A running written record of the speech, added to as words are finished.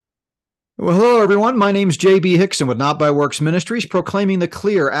Well, hello, everyone. My name's J.B. Hickson with Not by Works Ministries, proclaiming the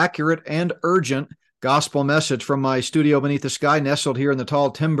clear, accurate, and urgent gospel message from my studio beneath the sky, nestled here in the tall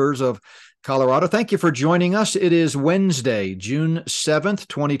timbers of Colorado. Thank you for joining us. It is Wednesday, June 7th,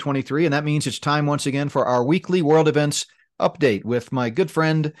 2023, and that means it's time once again for our weekly world events update with my good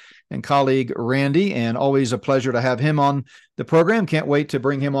friend and colleague, Randy, and always a pleasure to have him on the program. Can't wait to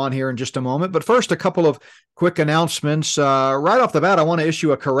bring him on here in just a moment. But first, a couple of quick announcements. Right off the bat, I want to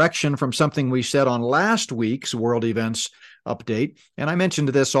issue a correction from something we said on last week's world events update. And I mentioned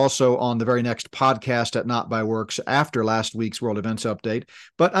this also on the very next podcast at Not by Works after last week's world events update.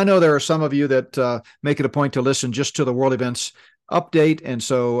 But I know there are some of you that make it a point to listen just to the world events update. And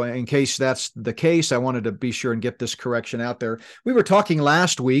so in case that's the case, I wanted to be sure and get this correction out there. We were talking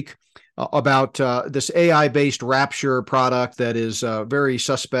last week about this AI-based Rapture product that is very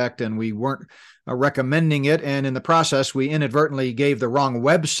suspect, and we weren't recommending it. And in the process, we inadvertently gave the wrong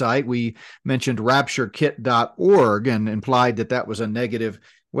website. We mentioned rapturekit.org and implied that that was a negative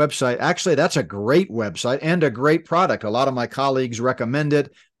website. Actually, that's a great website and a great product. A lot of my colleagues recommend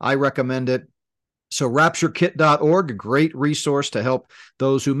it. I recommend it. So rapturekit.org, a great resource to help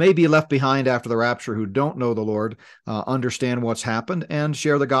those who may be left behind after the rapture who don't know the Lord understand what's happened and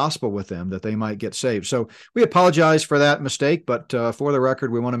share the gospel with them that they might get saved. So we apologize for that mistake, but for the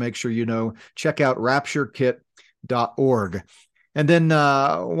record, we want to make sure you know, check out rapturekit.org. And then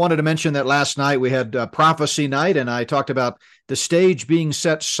wanted to mention that last night we had prophecy night, and I talked about the stage being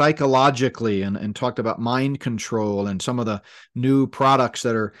set psychologically and talked about mind control and some of the new products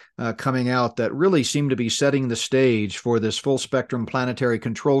that are coming out that really seem to be setting the stage for this full spectrum planetary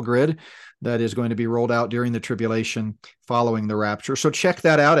control grid that is going to be rolled out during the tribulation following the rapture. So check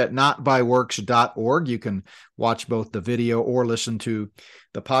that out at notbyworks.org. You can watch both the video or listen to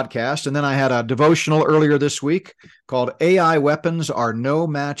the podcast. And then I had a devotional earlier this week called AI Weapons Are No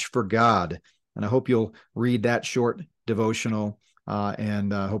Match for God. And I hope you'll read that short devotional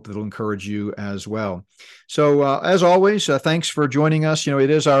and hope that it'll encourage you as well. So as always, thanks for joining us. You know,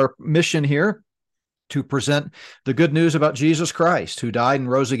 it is our mission here to present the good news about Jesus Christ, who died and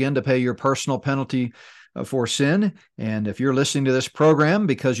rose again to pay your personal penalty for sin. And if you're listening to this program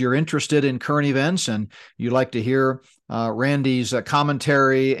because you're interested in current events and you like to hear Randy's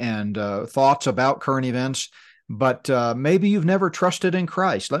commentary and thoughts about current events, but maybe you've never trusted in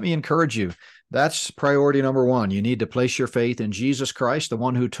Christ, let me encourage you. That's priority number one. You need to place your faith in Jesus Christ, the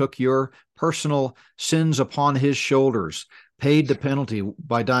one who took your personal sins upon his shoulders, paid the penalty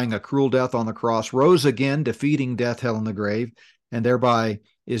by dying a cruel death on the cross, rose again, defeating death, hell, and the grave, and thereby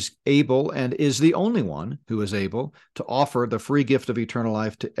is able and is the only one who is able to offer the free gift of eternal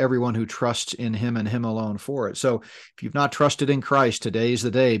life to everyone who trusts in him and him alone for it. So if you've not trusted in Christ, today's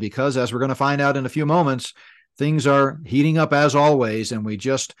the day, because as we're going to find out in a few moments, things are heating up as always, and we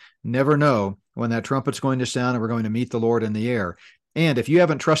just never know when that trumpet's going to sound and we're going to meet the Lord in the air. And if you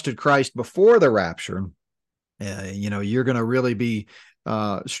haven't trusted Christ before the rapture, you're going to really be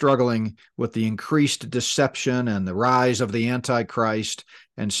struggling with the increased deception and the rise of the Antichrist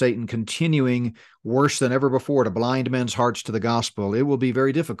and Satan continuing worse than ever before to blind men's hearts to the gospel. It will be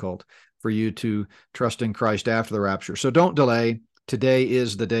very difficult for you to trust in Christ after the rapture. So don't delay. Today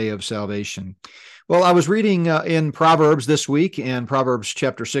is the day of salvation. Well, I was reading in Proverbs this week, and Proverbs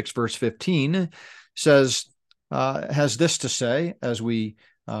chapter 6, verse 15 has this to say as we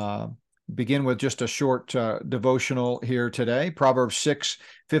begin with just a short devotional here today. Proverbs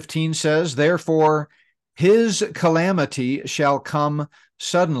 6:15 says, "Therefore his calamity shall come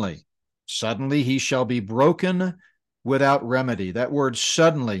suddenly. Suddenly he shall be broken without remedy." That word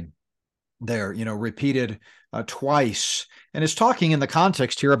suddenly there, repeated twice. And it's talking in the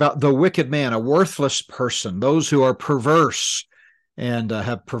context here about the wicked man, a worthless person, those who are perverse and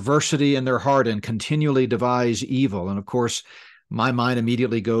have perversity in their heart and continually devise evil. And of course, my mind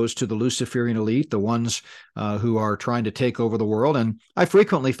immediately goes to the Luciferian elite, the ones who are trying to take over the world. And I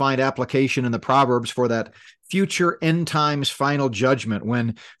frequently find application in the Proverbs for that future end times final judgment,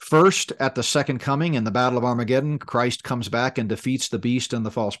 when first at the second coming in the Battle of Armageddon, Christ comes back and defeats the beast and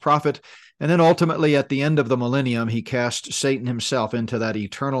the false prophet. And then ultimately at the end of the millennium, he casts Satan himself into that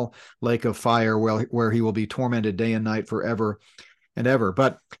eternal lake of fire where he will be tormented day and night forever and ever.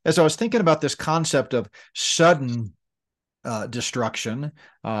 But as I was thinking about this concept of sudden destruction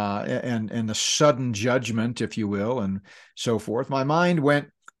and the sudden judgment, if you will, and so forth, my mind went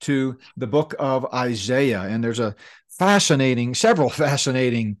to the book of Isaiah. And there's several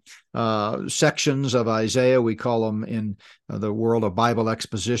fascinating sections of Isaiah. We call them in the world of Bible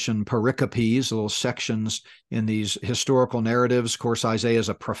exposition pericopes, little sections in these historical narratives. Of course, Isaiah is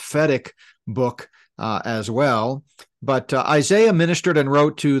a prophetic book as well. But Isaiah ministered and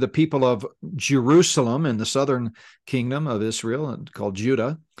wrote to the people of Jerusalem in the southern kingdom of Israel, called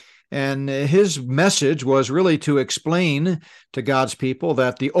Judah. And his message was really to explain to God's people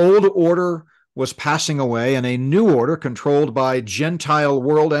that the old order was passing away and a new order controlled by Gentile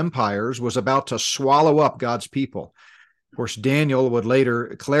world empires was about to swallow up God's people. Of course, Daniel would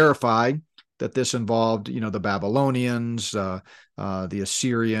later clarify that this involved, the Babylonians, the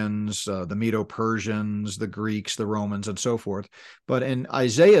Assyrians, the Medo-Persians, the Greeks, the Romans, and so forth. But in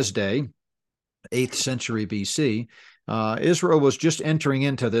Isaiah's day, 8th century BC, Israel was just entering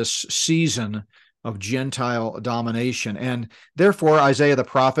into this season of Gentile domination. And therefore, Isaiah the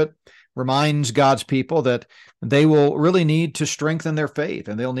prophet reminds God's people that they will really need to strengthen their faith,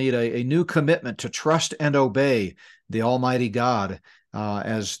 and they'll need a new commitment to trust and obey the Almighty God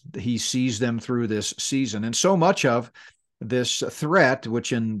as he sees them through this season. And so much of this threat,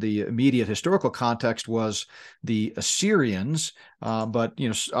 which in the immediate historical context was the Assyrians, but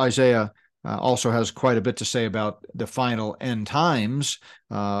Isaiah also has quite a bit to say about the final end times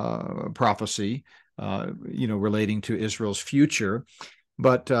prophecy, relating to Israel's future.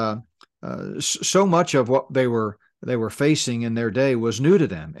 But so much of what they were facing in their day was new to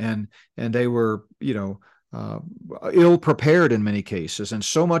them, and they were, ill prepared in many cases, and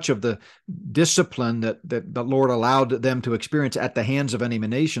so much of the discipline that the Lord allowed them to experience at the hands of enemy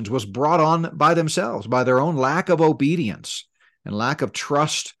nations was brought on by themselves, by their own lack of obedience and lack of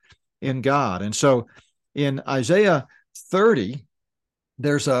trust in God. And so in Isaiah 30,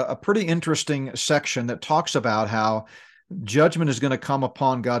 there's a pretty interesting section that talks about how judgment is going to come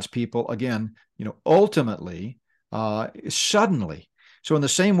upon God's people again, ultimately, suddenly. So in the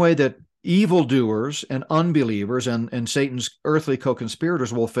same way that evildoers and unbelievers and Satan's earthly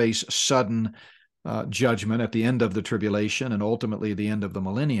co-conspirators will face sudden judgment at the end of the tribulation and ultimately the end of the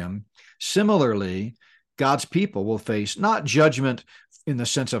millennium, similarly, God's people will face not judgment in the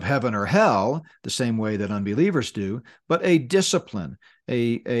sense of heaven or hell, the same way that unbelievers do, but a discipline,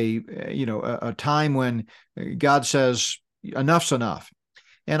 a time when God says, enough's enough.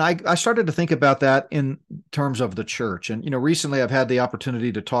 And I started to think about that in terms of the church. And, recently I've had the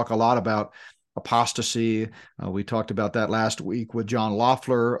opportunity to talk a lot about apostasy. We talked about that last week with John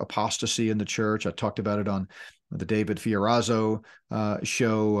Loeffler, apostasy in the church. I talked about it on the David Fiorazo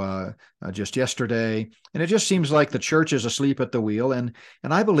show just yesterday. And it just seems like the church is asleep at the wheel. And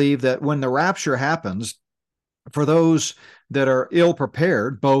I believe that when the rapture happens, for those that are ill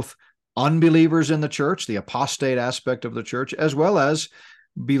prepared, both unbelievers in the church, the apostate aspect of the church, as well as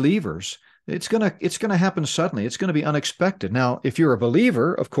believers, it's gonna happen suddenly. It's going to be unexpected. Now, if you're a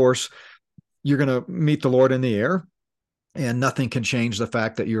believer, of course, you're going to meet the Lord in the air, and nothing can change the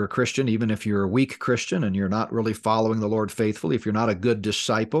fact that you're a Christian, even if you're a weak Christian and you're not really following the Lord faithfully, if you're not a good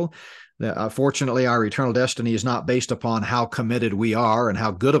disciple. Fortunately, our eternal destiny is not based upon how committed we are and how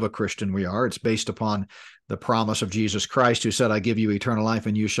good of a Christian we are. It's based upon the promise of Jesus Christ, who said, I give you eternal life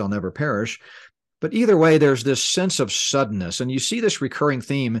and you shall never perish. But either way, there's this sense of suddenness. And you see this recurring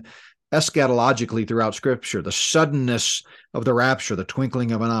theme eschatologically throughout Scripture, the suddenness of the rapture, the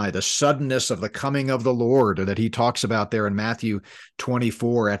twinkling of an eye, the suddenness of the coming of the Lord that he talks about there in Matthew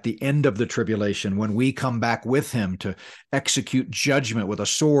 24 at the end of the tribulation, when we come back with him to execute judgment with a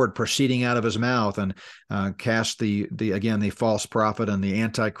sword proceeding out of his mouth and cast the false prophet and the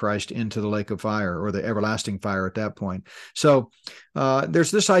Antichrist into the lake of fire, or the everlasting fire at that point. So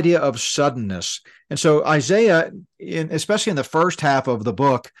there's this idea of suddenness. And so Isaiah, especially in the first half of the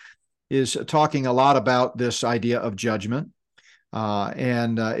book, is talking a lot about this idea of judgment.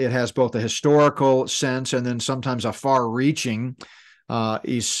 And it has both a historical sense and then sometimes a far-reaching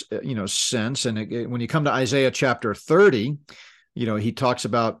sense. And when you come to Isaiah chapter 30, he talks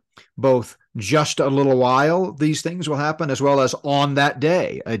about both just a little while these things will happen, as well as on that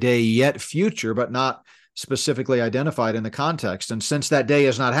day, a day yet future, but not specifically identified in the context. And since that day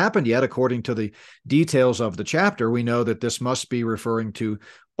has not happened yet, according to the details of the chapter, we know that this must be referring to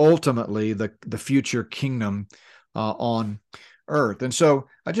ultimately the future kingdom on earth. And so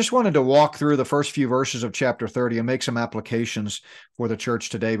I just wanted to walk through the first few verses of chapter 30 and make some applications for the church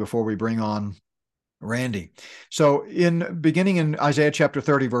today before we bring on Randy. So beginning in Isaiah chapter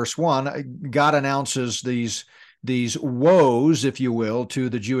 30, verse 1, God announces these woes, if you will, to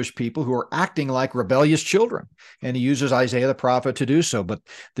the Jewish people who are acting like rebellious children. And he uses Isaiah the prophet to do so. But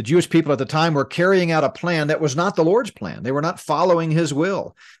the Jewish people at the time were carrying out a plan that was not the Lord's plan. They were not following his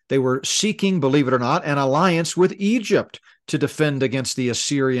will. They were seeking, believe it or not, an alliance with Egypt to defend against the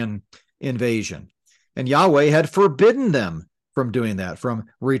Assyrian invasion. And Yahweh had forbidden them from doing that, from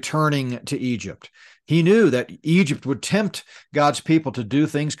returning to Egypt. he knew that Egypt would tempt God's people to do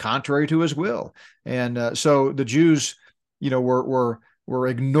things contrary to his will. And so the Jews, were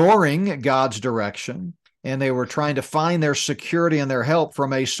ignoring God's direction, and they were trying to find their security and their help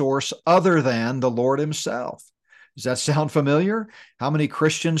from a source other than the Lord himself. Does that sound familiar? How many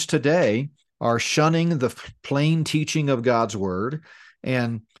Christians today are shunning the plain teaching of God's word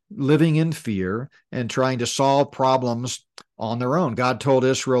and living in fear and trying to solve problems on their own? God told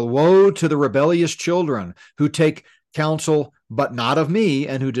Israel, "Woe to the rebellious children who take counsel, but not of me,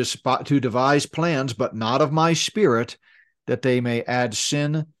 and who devise plans, but not of my spirit, that they may add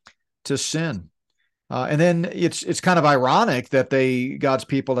sin to sin." And then it's kind of ironic that God's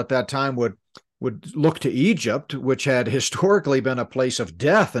people at that time would look to Egypt, which had historically been a place of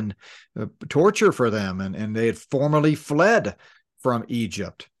death and torture for them, and they had formerly fled from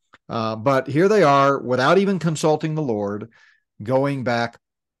Egypt. But here they are, without even consulting the Lord, going back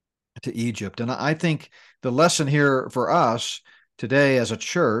to Egypt. And I think the lesson here for us today as a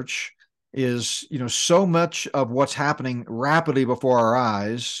church is, so much of what's happening rapidly before our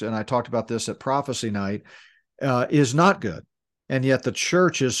eyes, and I talked about this at Prophecy Night, is not good. And yet the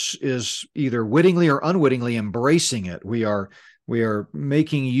church is either wittingly or unwittingly embracing it. We are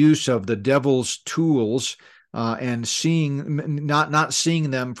making use of the devil's tools and not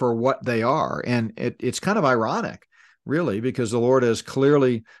seeing them for what they are. And it's kind of ironic, really, because the Lord has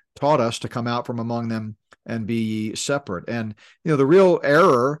clearly taught us to come out from among them and be separate. And the real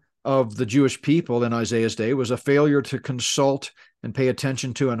error of the Jewish people in Isaiah's day was a failure to consult and pay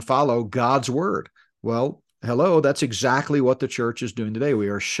attention to and follow God's word. Well, hello, that's exactly what the church is doing today. We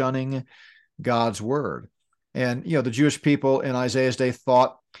are shunning God's word. And, the Jewish people in Isaiah's day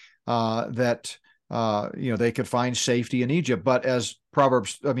thought that they could find safety in Egypt. But as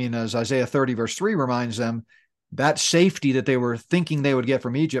Isaiah 30 verse 3 reminds them, that safety that they were thinking they would get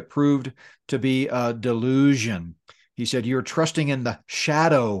from Egypt proved to be a delusion. He said, "You're trusting in the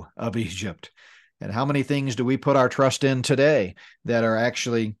shadow of Egypt." And how many things do we put our trust in today that are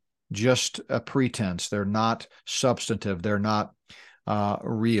actually just a pretense? They're not substantive. They're not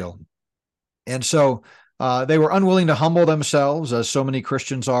real. And so they were unwilling to humble themselves, as so many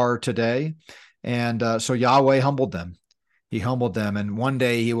Christians are today. And so Yahweh humbled them. He humbled them. And one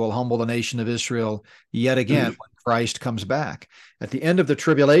day he will humble the nation of Israel yet again when Christ comes back. At the end of the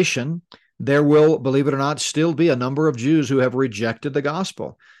tribulation, there will, believe it or not, still be a number of Jews who have rejected the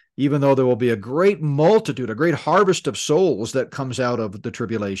gospel, even though there will be a great multitude, a great harvest of souls that comes out of the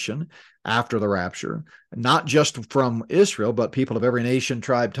tribulation after the rapture, not just from Israel, but people of every nation,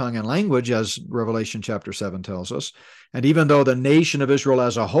 tribe, tongue, and language, as Revelation chapter 7 tells us. And even though the nation of Israel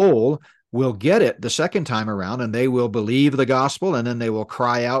as a whole will get it the second time around, and they will believe the gospel, and then they will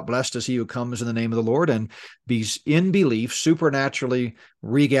cry out, "Blessed is he who comes in the name of the Lord," and be in belief supernaturally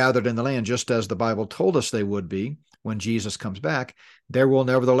regathered in the land, just as the Bible told us they would be when Jesus comes back. There will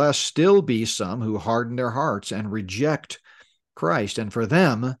nevertheless still be some who harden their hearts and reject Christ. And for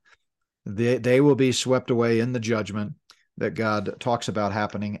them, they will be swept away in the judgment that God talks about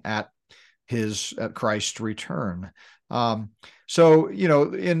happening at Christ's return. So,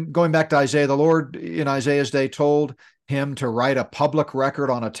 in going back to Isaiah, the Lord in Isaiah's day told him to write a public record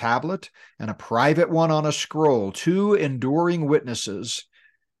on a tablet and a private one on a scroll, two enduring witnesses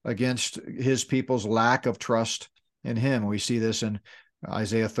against his people's lack of trust in him. We see this in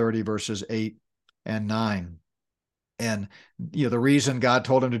Isaiah 30 verses 8 and 9. And, the reason God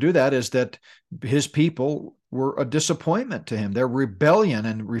told him to do that is that his people were a disappointment to him. Their rebellion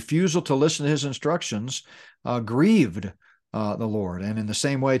and refusal to listen to his instructions grieved the Lord. And in the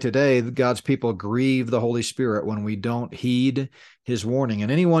same way today, God's people grieve the Holy Spirit when we don't heed his warning.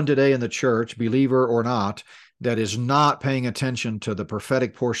 And anyone today in the church, believer or not, that is not paying attention to the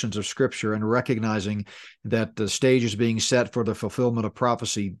prophetic portions of Scripture and recognizing that the stage is being set for the fulfillment of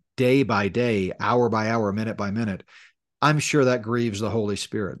prophecy day by day, hour by hour, minute by minute, I'm sure that grieves the Holy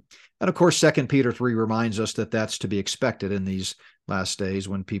Spirit. And of course, 2 Peter 3 reminds us that that's to be expected in these last days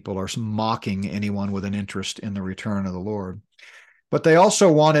when people are mocking anyone with an interest in the return of the Lord. But they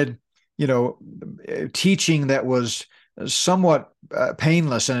also wanted, teaching that was somewhat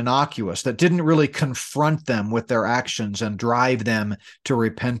painless and innocuous, that didn't really confront them with their actions and drive them to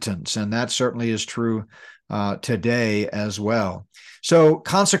repentance. And that certainly is true today as well. So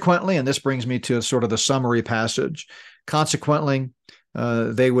consequently, and this brings me to sort of the summary passage, consequently,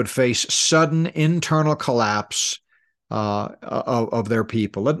 they would face sudden internal collapse of their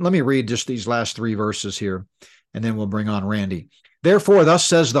people. Let me read just these last three verses here, and then we'll bring on Randy. Therefore, thus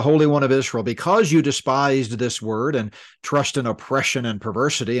says the Holy One of Israel, because you despised this word and trust in oppression and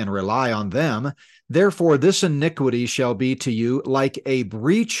perversity and rely on them, therefore this iniquity shall be to you like a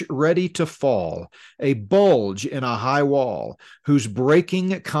breach ready to fall, a bulge in a high wall, whose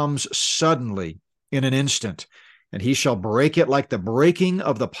breaking comes suddenly in an instant. And he shall break it like the breaking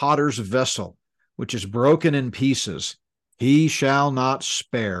of the potter's vessel, which is broken in pieces. He shall not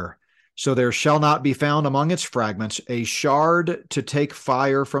spare. So there shall not be found among its fragments a shard to take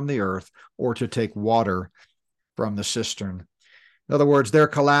fire from the earth or to take water from the cistern. In other words, their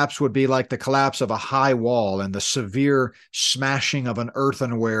collapse would be like the collapse of a high wall and the severe smashing of an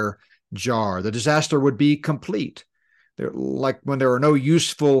earthenware jar. The disaster would be complete. They're like when there are no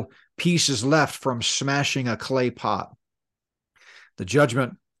useful pieces left from smashing a clay pot. The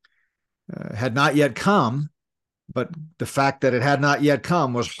judgment had not yet come, but the fact that it had not yet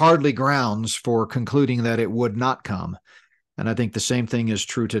come was hardly grounds for concluding that it would not come. And I think the same thing is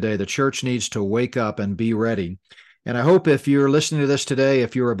true today. The church needs to wake up and be ready. And I hope if you're listening to this today,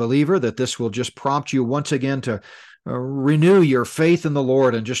 if you're a believer, that this will just prompt you once again to renew your faith in the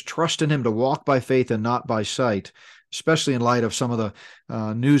Lord and just trust in him to walk by faith and not by sight, especially in light of some of the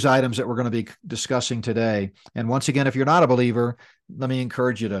news items that we're going to be discussing today. And once again, if you're not a believer, let me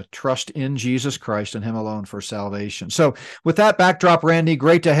encourage you to trust in Jesus Christ and him alone for salvation. So with that backdrop, Randy,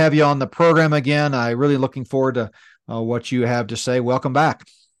 great to have you on the program again. I'm really looking forward to what you have to say. Welcome back.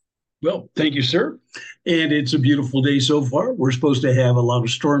 Well, thank you, sir. And it's a beautiful day so far. We're supposed to have a lot of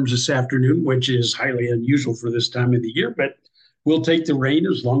storms this afternoon, which is highly unusual for this time of the year, but we'll take the rain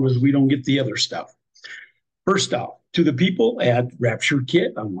as long as we don't get the other stuff. First off, to the people at Rapture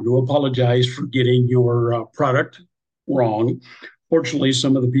Kit, I want to apologize for getting your product wrong. Fortunately,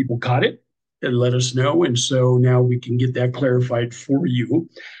 some of the people caught it and let us know, and so now we can get that clarified for you.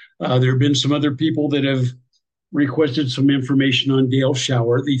 There have been some other people that have requested some information on Dale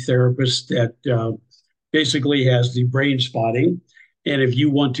Shower, the therapist that basically has the brain spotting. And if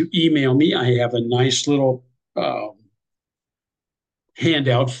you want to email me, I have a nice little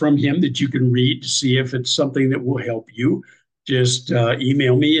handout from him that you can read to see if it's something that will help you. Just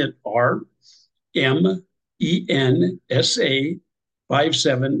email me at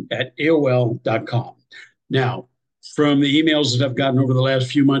rmensa57@aol.com. Now, from the emails that I've gotten over the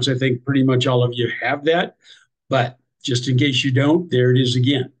last few months, I think pretty much all of you have that. But just in case you don't, there it is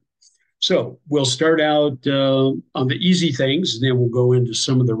again. So we'll start out on the easy things, and then we'll go into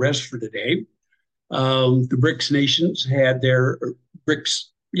some of the rest for today. The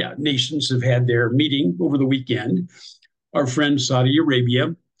nations have had their meeting over the weekend. Our friend Saudi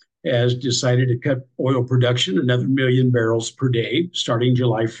Arabia has decided to cut oil production another 1 million barrels per day starting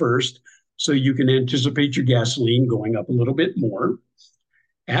July 1st. So you can anticipate your gasoline going up a little bit more.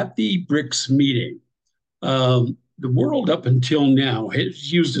 At the BRICS meeting, the world up until now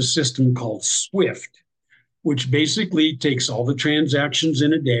has used a system called SWIFT, which basically takes all the transactions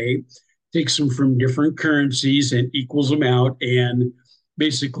in a day, takes them from different currencies and equals them out, and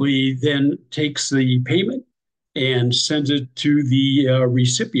basically then takes the payment and sends it to the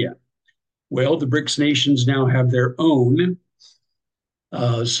recipient. Well, the BRICS nations now have their own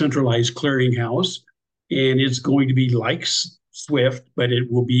centralized clearinghouse, and it's going to be like SWIFT, but it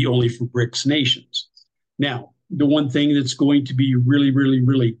will be only for BRICS nations. Now, the one thing that's going to be really, really,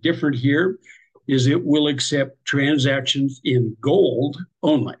 really different here is it will accept transactions in gold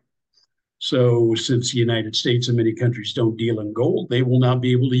only. So since the United States and many countries don't deal in gold, they will not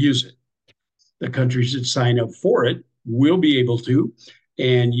be able to use it. The countries that sign up for it will be able to,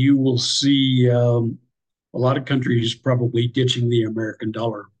 and you will see a lot of countries probably ditching the American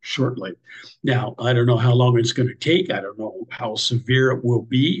dollar shortly. Now, I don't know how long it's going to take. I don't know how severe it will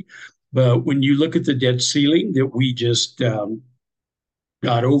be. But when you look at the debt ceiling that we just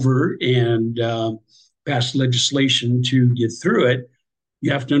got over and passed legislation to get through it,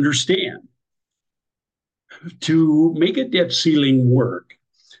 you have to understand, to make a debt ceiling work,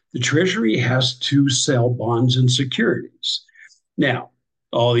 the Treasury has to sell bonds and securities. Now,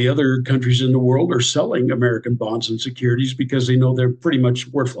 all the other countries in the world are selling American bonds and securities because they know they're pretty much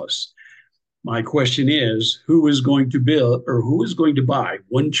worthless. My question is, who is going to build or who is going to buy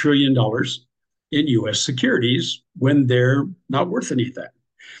 $1 trillion in U.S. securities when they're not worth anything?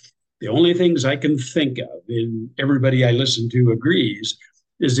 The only things I can think of, and everybody I listen to agrees,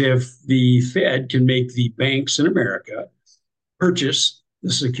 is if the Fed can make the banks in America purchase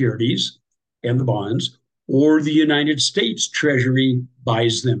the securities and the bonds, or the United States Treasury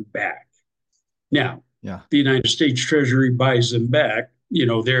buys them back. Now, the United States Treasury buys them back,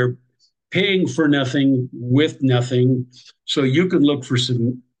 they're paying for nothing with nothing. So you can look for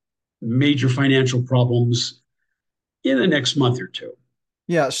some major financial problems in the next month or two.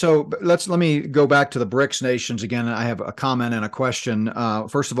 Yeah, so let me go back to the BRICS nations again. I have a comment and a question.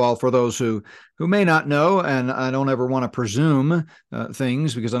 First of all, for those who may not know, and I don't ever want to presume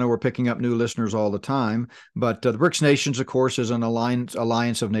things because I know we're picking up new listeners all the time. But the BRICS nations, of course, is an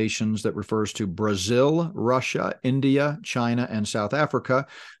alliance of nations that refers to Brazil, Russia, India, China, and South Africa.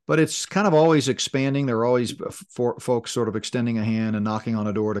 But it's kind of always expanding. There are always folks sort of extending a hand and knocking on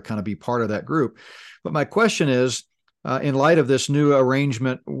a door to kind of be part of that group. But my question is, in light of this new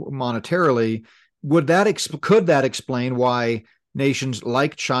arrangement monetarily, could that explain why nations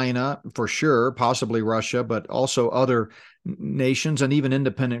like China, for sure, possibly Russia, but also other nations and even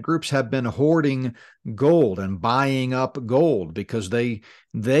independent groups have been hoarding gold and buying up gold because they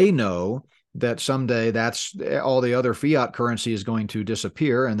know that someday that's all the other fiat currency is going to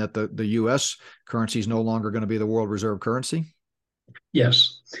disappear and that the U.S. currency is no longer going to be the world reserve currency?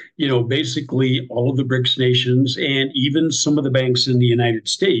 Yes. Basically all of the BRICS nations and even some of the banks in the United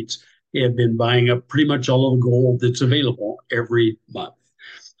States have been buying up pretty much all of the gold that's available every month.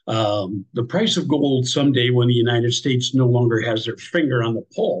 The price of gold someday, when the United States no longer has their finger on the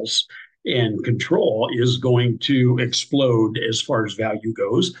pulse and control, is going to explode as far as value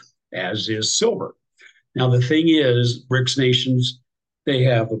goes, as is silver. Now, the thing is, BRICS nations, they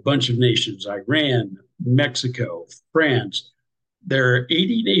have a bunch of nations: Iran, Mexico, France. There are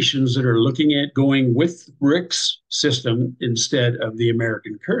 80 nations that are looking at going with the BRICS system instead of the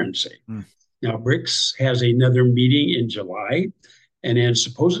American currency. Now, BRICS has another meeting in July, and then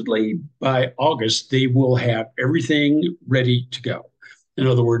supposedly by August, they will have everything ready to go. In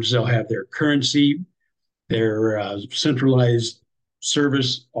other words, they'll have their currency, their centralized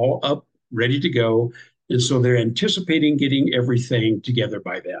service all up, ready to go. And so they're anticipating getting everything together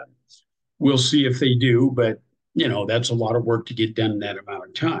by then. We'll see if they do, but that's a lot of work to get done in that amount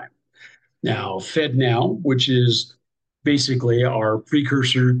of time. Now, FedNow, which is basically our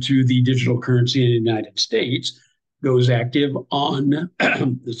precursor to the digital currency in the United States, goes active on,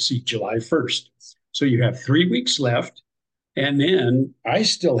 let's see, July 1st. So you have 3 weeks left. And then I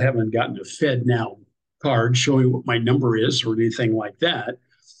still haven't gotten a FedNow card showing what my number is or anything like that.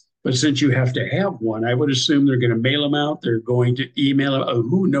 But since you have to have one, I would assume they're going to mail them out. They're going to email them.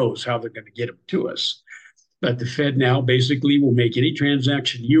 Who knows how they're going to get them to us. But the FedNow basically will make any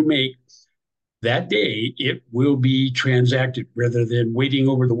transaction you make that day, it will be transacted rather than waiting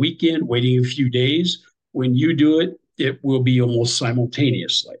over the weekend, waiting a few days. When you do it, it will be almost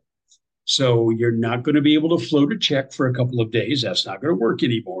simultaneously. So you're not going to be able to float a check for a couple of days. That's not going to work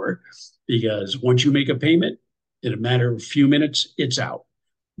anymore because once you make a payment, in a matter of a few minutes, it's out.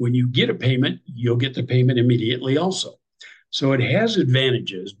 When you get a payment, you'll get the payment immediately also. So it has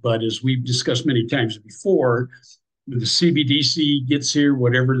advantages, but as we've discussed many times before, when the CBDC gets here,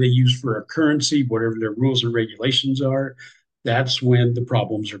 whatever they use for a currency, whatever their rules and regulations are, that's when the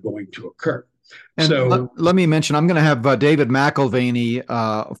problems are going to occur. And so let me mention, I'm going to have David McAlvany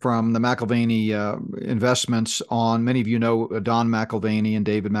from the McAlvany Investments on. Many of you know Don McAlvany and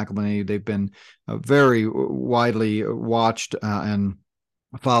David McAlvany. They've been very widely watched and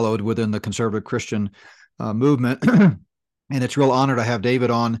followed within the conservative Christian movement. And it's a real honor to have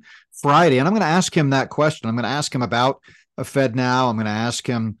David on Friday. And I'm going to ask him that question. I'm going to ask him about FedNow. I'm going to ask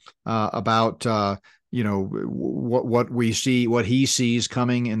him about what we see, what he sees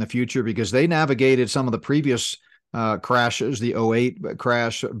coming in the future, because they navigated some of the previous crashes, the 2008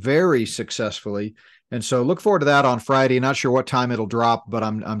 crash, very successfully. And so look forward to that on Friday. Not sure what time it'll drop, but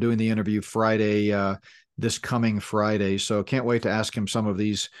I'm doing the interview Friday, this coming Friday. So can't wait to ask him some of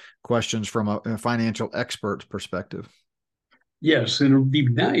these questions from a financial expert perspective. Yes, and it would be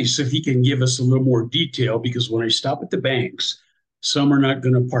nice if he can give us a little more detail, because when I stop at the banks, some are not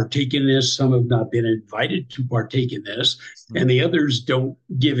going to partake in this. Some have not been invited to partake in this, and the others don't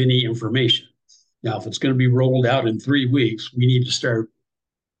give any information. Now, if it's going to be rolled out in 3 weeks, we need to start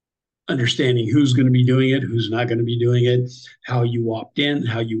understanding who's going to be doing it, who's not going to be doing it, how you opt in,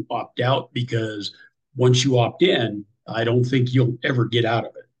 how you opt out, because once you opt in, I don't think you'll ever get out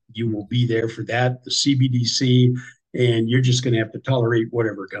of it. You will be there for that, the CBDC, and you're just going to have to tolerate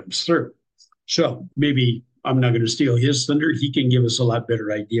whatever comes through. So maybe I'm not going to steal his thunder. He can give us a lot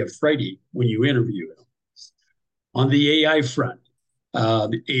better idea Friday when you interview him. On the AI front,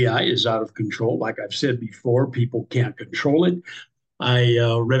 the AI is out of control. Like I've said before, people can't control it. I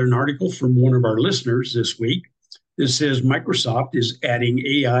read an article from one of our listeners this week that says Microsoft is adding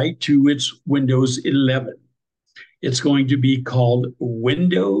AI to its Windows 11. It's going to be called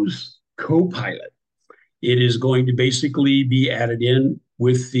Windows Copilot. It is going to basically be added in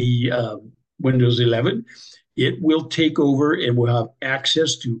with the Windows 11. It will take over and will have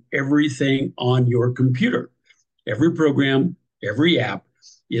access to everything on your computer. every program, every app.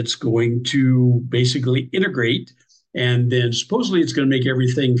 It's going to basically integrate, and then supposedly it's going to make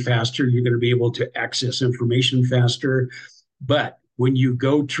everything faster. You're going to be able to access information faster. But when you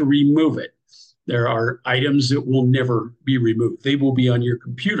go to remove it, there are items that will never be removed. They will be on your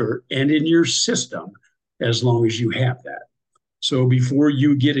computer and in your system as long as you have that. So before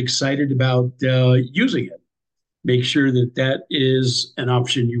you get excited about using it, make sure that that is an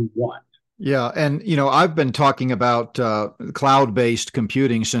option you want. Yeah, and I've been talking about cloud-based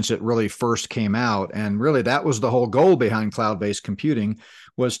computing since it really first came out, and really that was the whole goal behind cloud-based computing,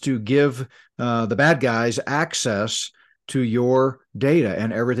 was to give the bad guys access to your data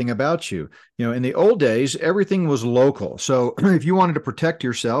and everything about you. In the old days, everything was local. So if you wanted to protect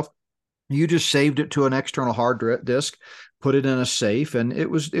yourself, you just saved it to an external hard disk, put it in a safe, and it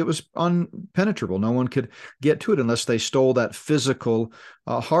was unpenetrable. No one could get to it unless they stole that physical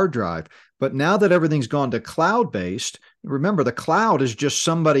hard drive. But now that everything's gone to cloud-based, remember, the cloud is just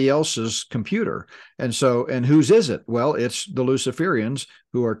somebody else's computer. And whose is it? Well, it's the Luciferians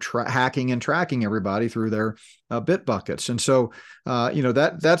who are hacking and tracking everybody through their bit buckets. And so,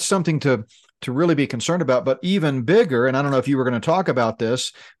 that's something to really be concerned about. But even bigger, and I don't know if you were going to talk about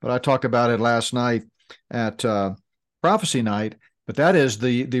this, but I talked about it last night at Prophecy Night, but that is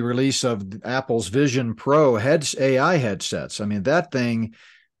the release of Apple's Vision Pro AI headsets. I mean, that thing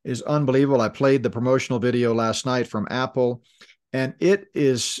is unbelievable. I played the promotional video last night from Apple, and it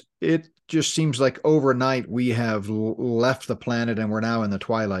just seems like overnight we have left the planet and we're now in the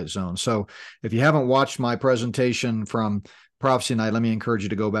twilight zone. So if you haven't watched my presentation from Prophecy Night, let me encourage you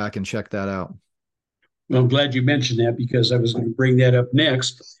to go back and check that out. Well, I'm glad you mentioned that, because I was going to bring that up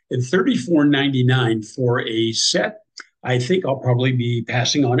next. At $34.99 for a set, I think I'll probably be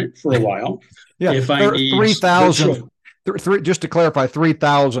passing on it for a while. Yeah, if I need 3,000. Just to clarify,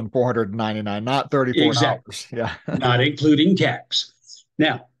 $3,499, not $34. Exactly. Yeah, not including tax.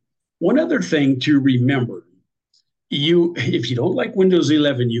 Now, one other thing to remember: if you don't like Windows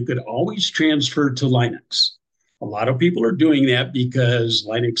 11, you could always transfer to Linux. A lot of people are doing that because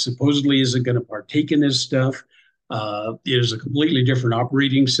Linux supposedly isn't going to partake in this stuff. It is a completely different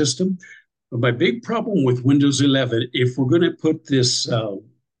operating system. But my big problem with Windows 11, if we're going to put this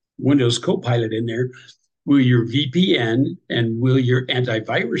Windows Copilot in there, will your VPN and will your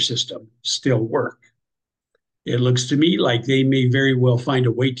antivirus system still work? It looks to me like they may very well find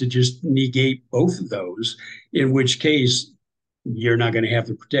a way to just negate both of those, in which case you're not going to have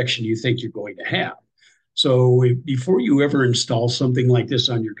the protection you think you're going to have. So before you ever install something like this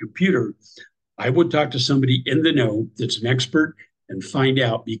on your computer, I would talk to somebody in the know that's an expert and find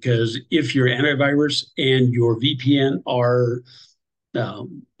out, because if your antivirus and your VPN are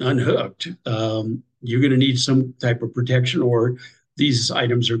unhooked, you're going to need some type of protection, or these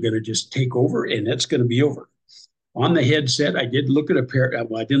items are going to just take over and it's going to be over. On the headset, I did look at a pair.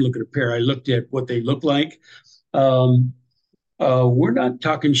 Well, I didn't look at a pair. I looked at what they look like. We're not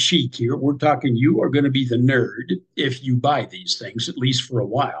talking chic here. We're talking you are going to be the nerd if you buy these things, at least for a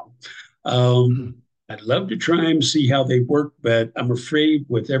while. I'd love to try them, see how they work, but I'm afraid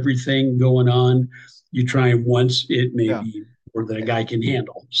with everything going on, you try them once, it may be more than a guy can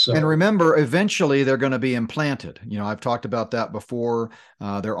handle. So, and remember, eventually they're going to be implanted. I've talked about that before.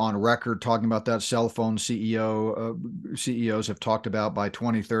 They're on record talking about that. Cell phone CEOs have talked about by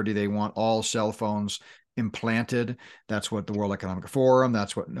 2030 they want all cell phones implanted. That's what the World Economic Forum,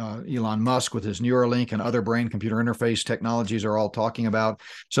 that's what Elon Musk with his Neuralink and other brain-computer interface technologies are all talking about.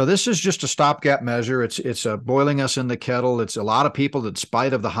 So this is just a stopgap measure. It's boiling us in the kettle. It's a lot of people that, in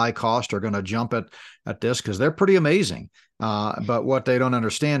spite of the high cost, are going to jump at this because they're pretty amazing. But what they don't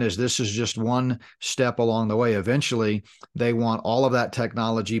understand is this is just one step along the way. Eventually, they want all of that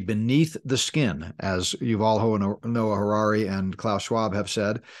technology beneath the skin, as Yuval Noah Harari and Klaus Schwab have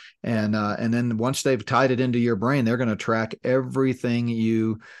said. And then once they've tied it into your brain, they're going to track everything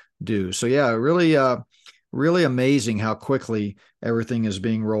you do. So yeah, really, really amazing how quickly everything is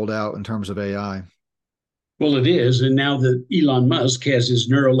being rolled out in terms of AI. Well, it is. And now that Elon Musk has his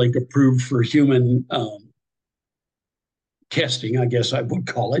Neuralink approved for human testing, I guess I would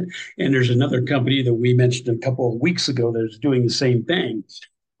call it. And there's another company that we mentioned a couple of weeks ago that is doing the same thing.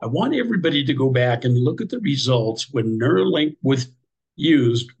 I want everybody to go back and look at the results when Neuralink was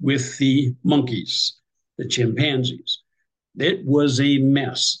used with the monkeys, the chimpanzees. It was a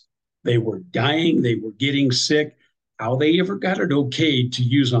mess. They were dying. They were getting sick. How they ever got it okay to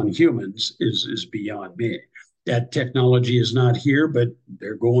use on humans is beyond me. That technology is not here, but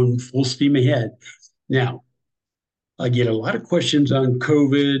they're going full steam ahead. Now, I get a lot of questions on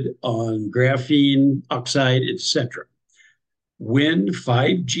COVID, on graphene oxide, etc. When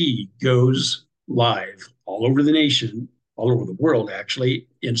 5G goes live all over the nation, all over the world, actually,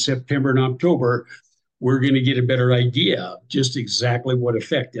 in September and October, we're going to get a better idea of just exactly what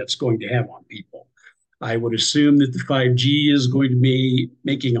effect that's going to have on people. I would assume that the 5G is going to be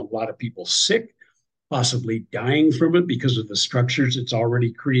making a lot of people sick, possibly dying from it because of the structures it's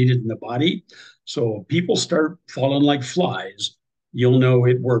already created in the body. So if people start falling like flies, you'll know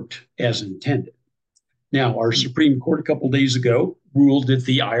it worked as intended. Now, our Supreme Court a couple of days ago ruled that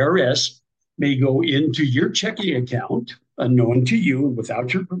the IRS may go into your checking account, unknown to you and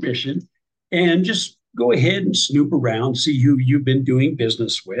without your permission, and just go ahead and snoop around, see who you've been doing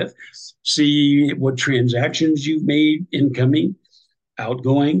business with, see what transactions you've made, incoming,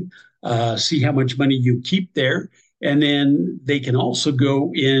 outgoing, see how much money you keep there. And then they can also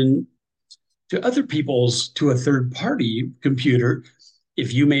go in to other people's, to a third party computer.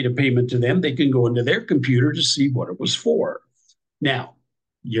 If you made a payment to them, they can go into their computer to see what it was for. Now,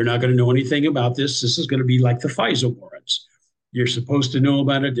 you're not going to know anything about this. This is going to be like the FISA warrants. You're supposed to know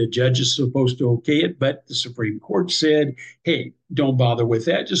about it. The judge is supposed to okay it, but the Supreme Court said, hey, don't bother with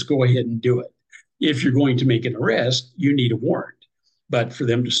that. Just go ahead and do it. If you're going to make an arrest, you need a warrant. But for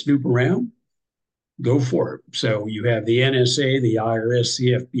them to snoop around, go for it. So you have the NSA, the IRS,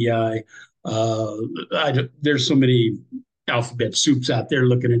 the FBI. There's so many alphabet soups out there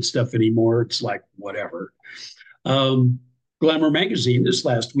looking at stuff anymore. It's like, whatever. Glamour magazine this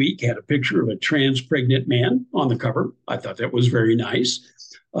last week had a picture of a trans pregnant man on the cover. I thought that was very nice.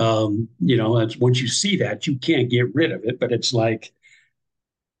 That's once you see that, you can't get rid of it. But it's like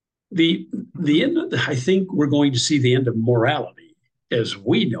the end of I think we're going to see the end of morality as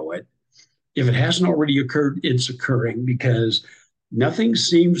we know it. If it hasn't already occurred, it's occurring because nothing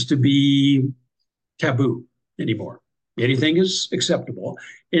seems to be taboo anymore. Anything is acceptable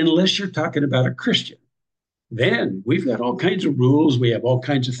unless you're talking about a Christian. Then we've got all kinds of rules. We have all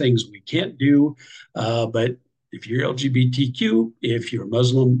kinds of things we can't do. But if you're LGBTQ, if you're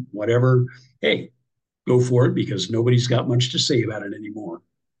Muslim, whatever, hey, go for it because nobody's got much to say about it anymore.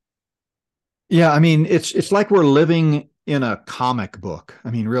 Yeah, I mean, it's like we're living in a comic book.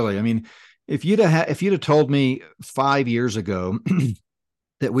 I mean, really. I mean, if you'd have told me 5 years ago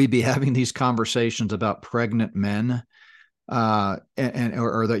that we'd be having these conversations about pregnant men,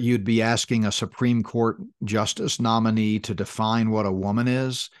 or that you'd be asking a Supreme Court justice nominee to define what a woman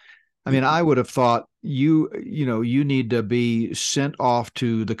is, I mean, I would have thought you need to be sent off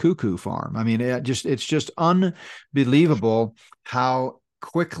to the cuckoo farm. I mean, it's just unbelievable how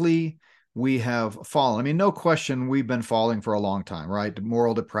quickly we have fallen. I mean, no question, we've been falling for a long time, right?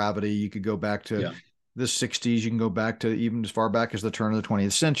 Moral depravity. You could go back to the 60s. You can go back to even as far back as the turn of the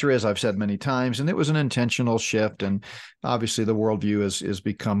 20th century, as I've said many times. And it was an intentional shift. And obviously the worldview is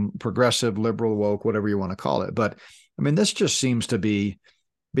become progressive, liberal, woke, whatever you want to call it. But I mean, this just seems to be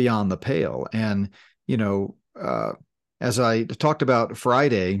beyond the pale. And, as I talked about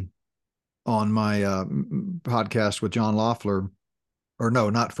Friday on my podcast with John Loeffler, or no,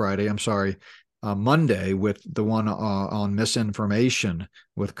 not Friday, I'm sorry, Monday with the one on misinformation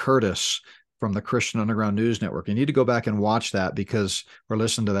with Curtis from the Christian Underground News Network. You need to go back and watch that or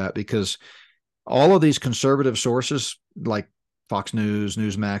listen to that, because all of these conservative sources like Fox News,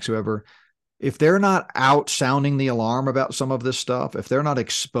 Newsmax, whoever, if they're not out sounding the alarm about some of this stuff, if they're not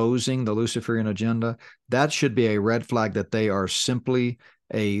exposing the Luciferian agenda, that should be a red flag that they are simply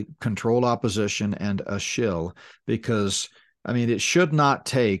a controlled opposition and a shill. Because, I mean, it should not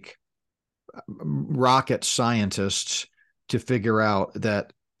take rocket scientists to figure out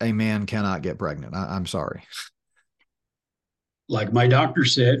that a man cannot get pregnant. I'm sorry. Like my doctor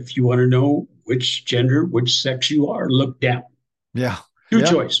said, if you want to know which gender, which sex you are, look down. Yeah. Two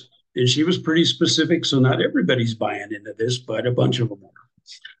choices. And she was pretty specific, so not everybody's buying into this, but a bunch of them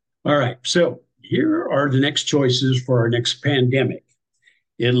are. All right, so here are the next choices for our next pandemic.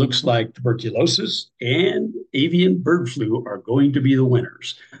 It looks like tuberculosis and avian bird flu are going to be the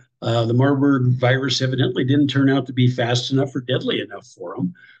winners. The Marburg virus evidently didn't turn out to be fast enough or deadly enough for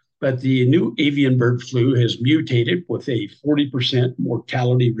them, but the new avian bird flu has mutated with a 40%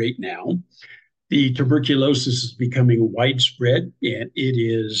 mortality rate now. The tuberculosis is becoming widespread, and it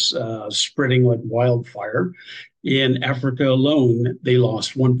is spreading like wildfire. In Africa alone, they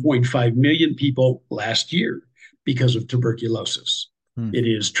lost 1.5 million people last year because of tuberculosis. It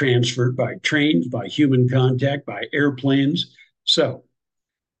is transferred by trains, by human contact, by airplanes. So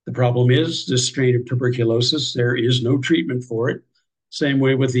the problem is this strain of tuberculosis, there is no treatment for it. Same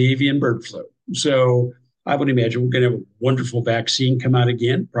way with the avian bird flu. So I would imagine we're going to have a wonderful vaccine come out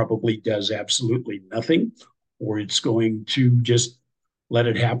again, probably does absolutely nothing, or it's going to just let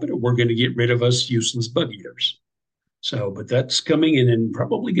it happen, or we're going to get rid of us useless bug eaters. So, but that's coming in and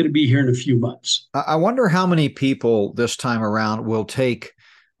probably going to be here in a few months. I wonder how many people this time around will take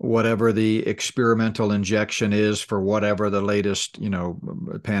whatever the experimental injection is for whatever the latest,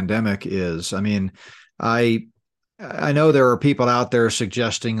 pandemic is. I mean, I I know there are people out there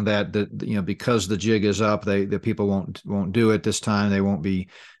suggesting that because the jig is up, the people won't do it this time. They won't be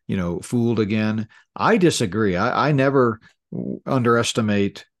fooled again. I disagree. I never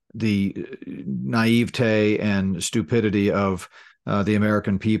underestimate the naivete and stupidity of the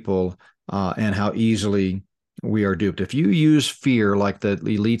American people and how easily we are duped. If you use fear like the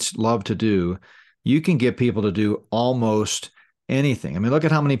elites love to do, you can get people to do almost anything. I mean, look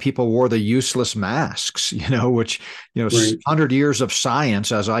at how many people wore the useless masks, which, Right. 100 years of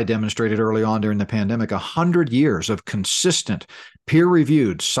science, as I demonstrated early on during the pandemic, 100 years of consistent,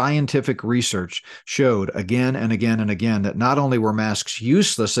 peer-reviewed scientific research showed again and again and again that not only were masks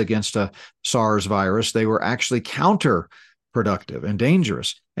useless against a SARS virus, they were actually counterproductive and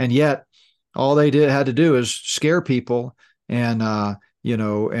dangerous. And yet, all they had to do is scare people and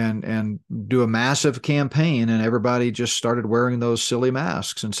and do a massive campaign, and everybody just started wearing those silly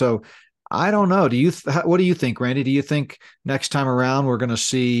masks. And so, I don't know. What do you think, Randy? Do you think next time around we're going to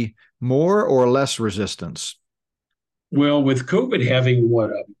see more or less resistance? Well, with COVID having what,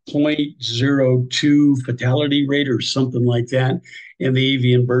 a 0.02 fatality rate or something like that, and the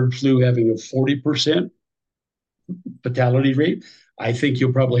avian bird flu having a 40% fatality rate, I think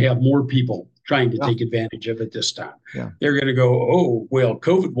you'll probably have more people trying to Yeah, take advantage of it this time. yeah, They're going to go, oh, well,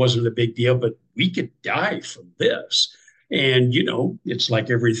 COVID wasn't a big deal, but we could die from this. And, it's like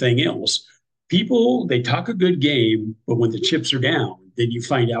everything else. People, they talk a good game, but when the chips are down, then you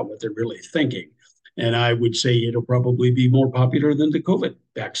find out what they're really thinking. And I would say it'll probably be more popular than the COVID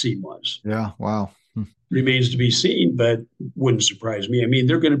vaccine was. yeah. Wow. Remains to be seen, but wouldn't surprise me. I mean,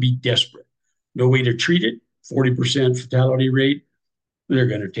 they're going to be desperate. No way to treat it, 40% fatality rate. They're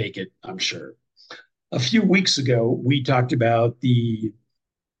going to take it, I'm sure. A few weeks ago, we talked about the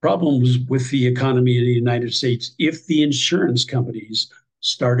problems with the economy in the United States if the insurance companies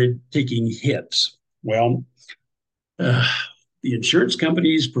started taking hits. Well, uh, the insurance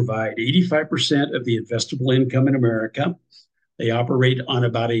companies provide 85% of the investable income in America. They operate on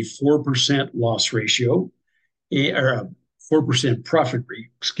about a 4% loss ratio, or a 4% profit rate,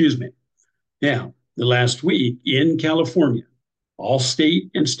 excuse me. Now, the last week in California,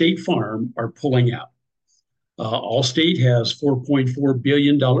 Allstate and State Farm are pulling out. Allstate has $4.4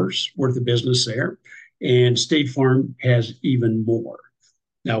 billion worth of business there, and State Farm has even more.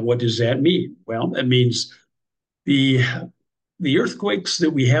 Now, what does that mean? Well, that means the the earthquakes that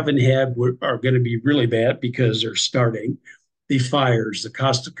we haven't had are going to be really bad because they're starting. The fires, the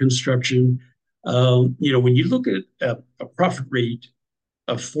cost of construction. When you look at a profit rate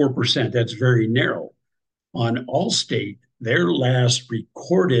of 4%, that's very narrow. On Allstate, their last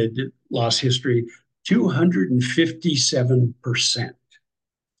recorded loss history, 257%.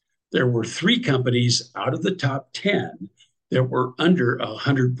 There were three companies out of the top 10 that were under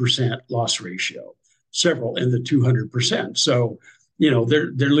 100% loss ratio, several in the 200%. So,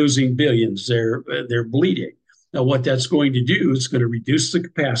 they're losing billions. They're bleeding. Now, what that's going to do is going to reduce the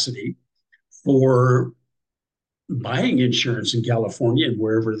capacity for buying insurance in California and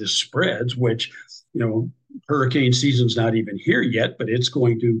wherever this spreads, which, hurricane season's not even here yet, but it's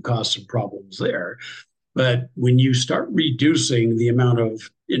going to cause some problems there. But when you start reducing the amount of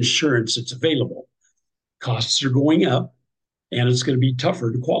insurance that's available, costs are going up and it's going to be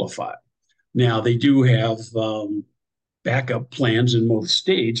tougher to qualify. Now, they do have backup plans in most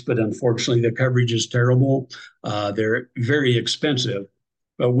states, but unfortunately, the coverage is terrible. They're very expensive.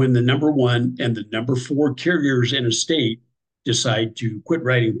 But when the number one and the number four carriers in a state decide to quit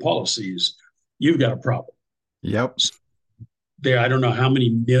writing policies, you've got a problem. Yep. I don't know how many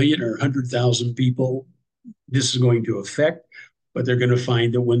million or 100,000 people this is going to affect, but they're going to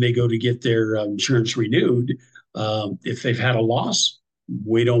find that when they go to get their insurance renewed, if they've had a loss,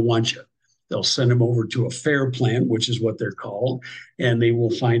 we don't want you. They'll send them over to a fair plan, which is what they're called, and they will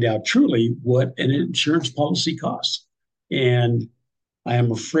find out truly what an insurance policy costs. And I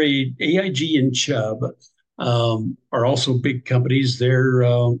am afraid AIG and Chubb are also big companies.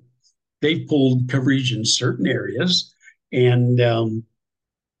 They've pulled coverage in certain areas, and some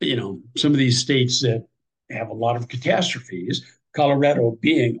of these states that have a lot of catastrophes, Colorado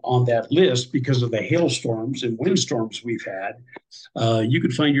being on that list because of the hailstorms and windstorms we've had, you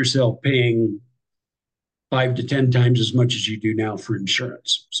could find yourself paying 5 to 10 times as much as you do now for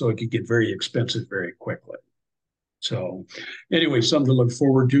insurance. So it could get very expensive very quickly. So anyway, something to look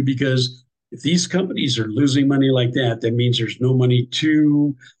forward to, because if these companies are losing money like that, that means there's no money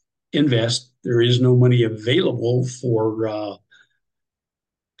to invest. There is no money available for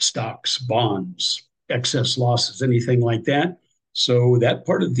stocks, bonds, excess losses, anything like that. So that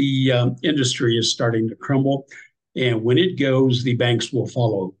part of the industry is starting to crumble. And when it goes, the banks will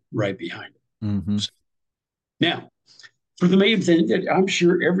follow right behind it. Mm-hmm. So now, for the main thing that I'm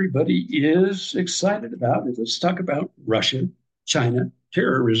sure everybody is excited about, is let's talk about Russia, China,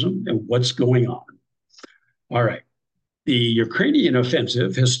 terrorism, and what's going on. All right. The Ukrainian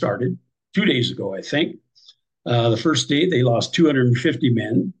offensive has started 2 days ago, I think. The first day, they lost 250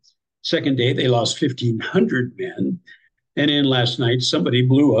 men. Second day, they lost 1,500 men. And then last night, somebody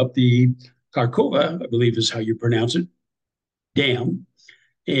blew up the Kharkova, I believe is how you pronounce it, dam,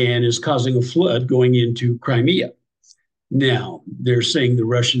 and is causing a flood going into Crimea. Now, they're saying the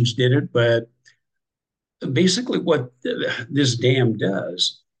Russians did it, but basically what this dam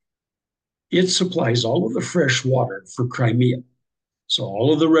does, it supplies all of the fresh water for Crimea. So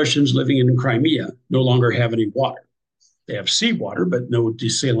all of the Russians living in Crimea no longer have any water. They have seawater, but no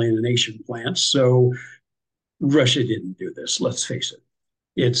desalination plants. So Russia didn't do this, let's face it.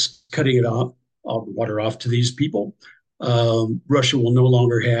 It's cutting it off, all the water off to these people. Russia will no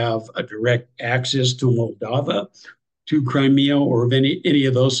longer have a direct access to Moldova, to Crimea, or of any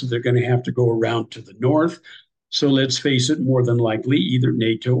of those, so they're going to have to go around to the north. So let's face it, more than likely, either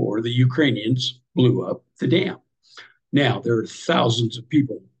NATO or the Ukrainians blew up the dam. Now, there are thousands of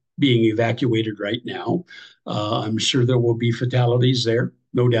people being evacuated right now. I'm sure there will be fatalities there,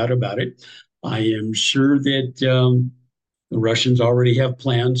 no doubt about it. I am sure that the Russians already have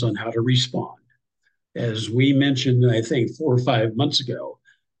plans on how to respond. As we mentioned, I think 4 or 5 months ago,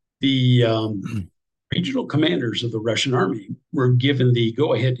 the regional commanders of the Russian army were given the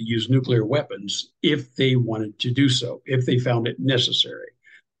go-ahead to use nuclear weapons if they wanted to do so, if they found it necessary.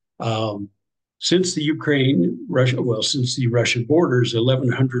 Since the Russian border is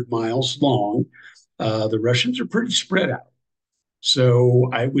 1,100 miles long, the Russians are pretty spread out. So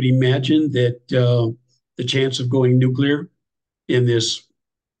I would imagine that the chance of going nuclear in this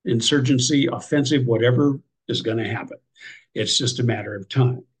insurgency, offensive, whatever, is going to happen. It's just a matter of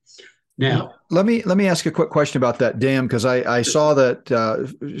time. Now, let me ask a quick question about that dam, because I saw that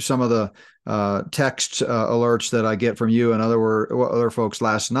some of the text alerts that I get from you and other folks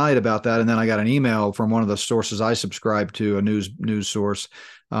last night about that, and then I got an email from one of the sources I subscribe to, a news source,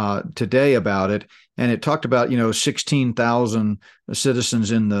 today about it, and it talked about 16,000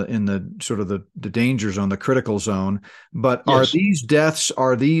 citizens in the sort of the danger zone, the critical zone. But yes. Are these deaths?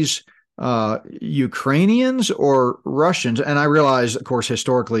 Are these Ukrainians or Russians? And I realize, of course,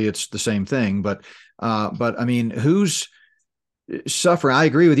 historically it's the same thing, but I mean, who's suffering? I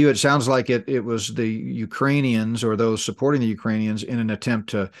agree with you. It sounds like it was the Ukrainians or those supporting the Ukrainians in an attempt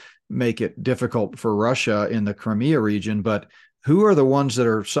to make it difficult for Russia in the Crimea region. But who are the ones that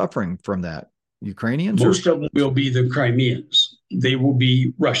are suffering from that? Ukrainians? Most of them will be the Crimeans. They will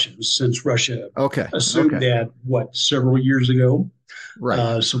be Russians, since Russia assumed that, several years ago.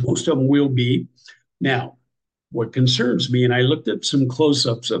 Right. So most of them will be. Now, what concerns me, and I looked at some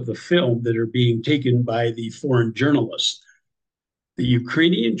close-ups of the film that are being taken by the foreign journalists, the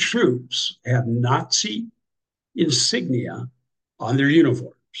Ukrainian troops have Nazi insignia on their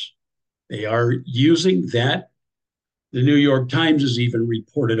uniforms. They are using that. The New York Times has even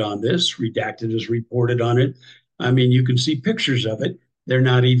reported on this. Redacted has reported on it. I mean, you can see pictures of it. They're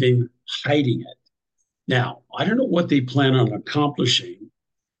not even hiding it. Now, I don't know what they plan on accomplishing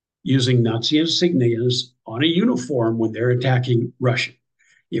using Nazi insignias on a uniform when they're attacking Russia.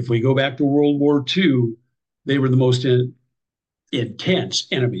 If we go back to World War II, they were the most intense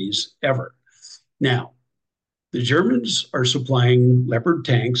enemies ever. Now, the Germans are supplying Leopard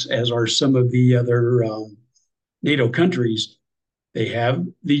tanks, as are some of the other NATO countries. They have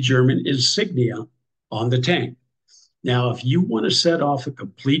the German insignia on the tank. Now, if you want to set off a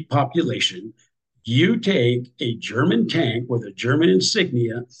complete population, you take a German tank with a German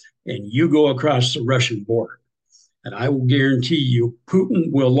insignia and you go across the Russian border. And I will guarantee you,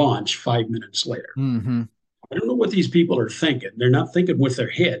 Putin will launch 5 minutes later. Mm-hmm. I don't know what these people are thinking. They're not thinking with their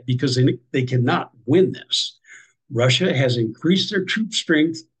head, because they cannot win this. Russia has increased their troop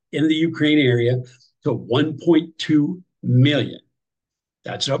strength in the Ukraine area to 1.2 million.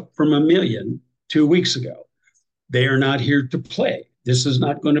 That's up from 1 million 2 weeks ago. They are not here to play. This is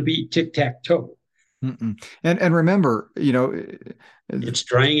not going to be tic-tac-toe. Mm-mm. And remember, it's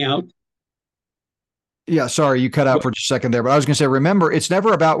drying out. Yeah, sorry, you cut out for just a second there, but I was going to say, remember, it's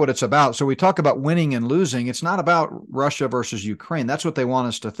never about what it's about. So we talk about winning and losing. It's not about Russia versus Ukraine. That's what they want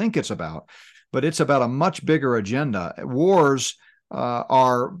us to think it's about, but it's about a much bigger agenda. Wars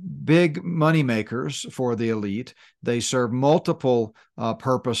are big money makers for the elite. They serve multiple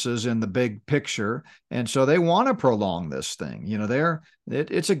purposes in the big picture, and so they want to prolong this thing.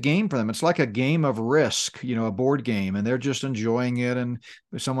 It's a game for them. It's like a game of Risk, a board game, and they're just enjoying it. And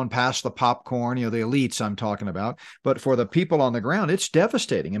if someone passed the popcorn, the elites I'm talking about. But for the people on the ground, it's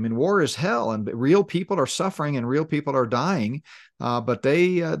devastating. I mean, war is hell, and real people are suffering, and real people are dying. But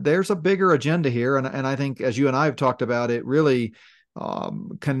there's a bigger agenda here, and I think, as you and I have talked about, it really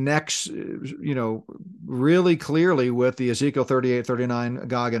connects, really clearly with the Ezekiel 38-39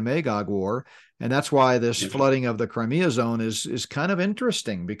 Gog and Magog war. And that's why this flooding of the Crimea zone is kind of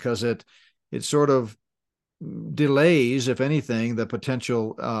interesting, because it sort of delays, if anything, the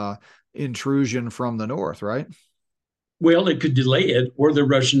potential intrusion from the north, right? Well, it could delay it, or the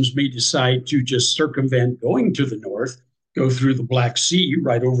Russians may decide to just circumvent going to the north, go through the Black Sea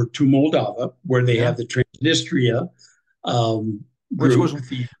right over to Moldova, where they have the Transnistria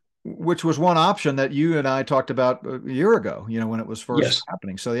which was one option that you and I talked about a year ago, when it was first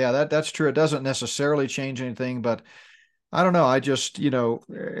happening. So yeah, that's true. It doesn't necessarily change anything, but I don't know. I just,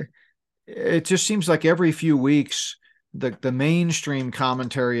 it just seems like every few weeks the mainstream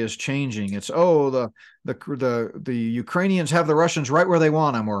commentary is changing. It's the Ukrainians have the Russians right where they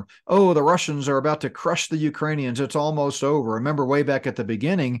want them, or the Russians are about to crush the Ukrainians. It's almost over. Remember, way back at the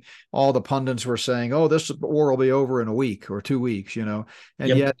beginning, all the pundits were saying, this war will be over in a week or 2 weeks, and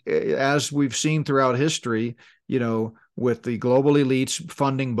yet, as we've seen throughout history, with the global elites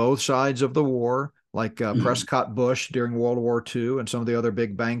funding both sides of the war, like Prescott Bush during World War II and some of the other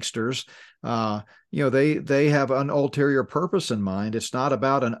big banksters, they have an ulterior purpose in mind. It's not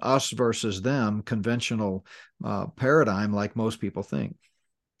about an us versus them conventional paradigm like most people think.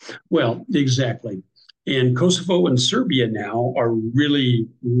 Well, exactly. And Kosovo and Serbia now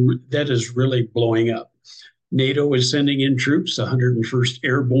that is really blowing up. NATO is sending in troops. The 101st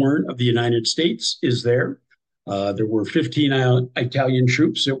Airborne of the United States is there. There were 15 Italian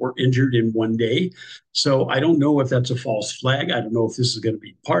troops that were injured in one day. So I don't know if that's a false flag. I don't know if this is going to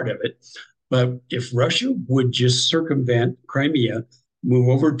be part of it. But if Russia would just circumvent Crimea, move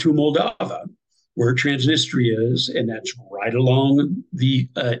over to Moldova, where Transnistria is, and that's right along the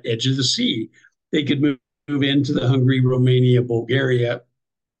edge of the sea, they could move into the Hungary, Romania, Bulgaria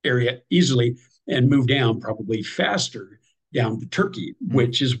area easily and move down probably faster down to Turkey,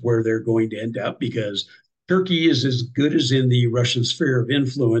 which is where they're going to end up, because Turkey is as good as in the Russian sphere of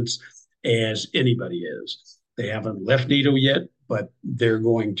influence as anybody is. They haven't left NATO yet, but they're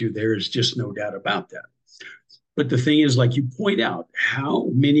going to. There is just no doubt about that. But the thing is, like you point out, how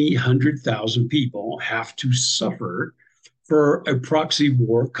many 100,000 people have to suffer for a proxy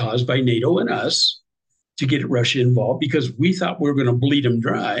war caused by NATO and us to get Russia involved? Because we thought we were going to bleed them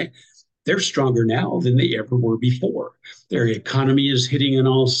dry. They're stronger now than they ever were before. Their economy is hitting on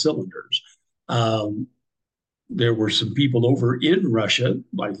all cylinders. There were some people over in Russia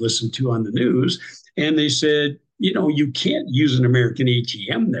I listened to on the news, and they said, you can't use an American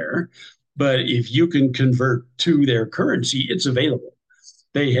ATM there, but if you can convert to their currency, it's available.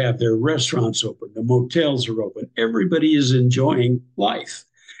 They have their restaurants open, the motels are open, everybody is enjoying life.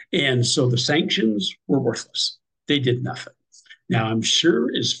 And so the sanctions were worthless. They did nothing. Now, I'm sure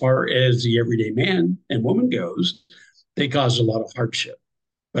as far as the everyday man and woman goes, they caused a lot of hardship.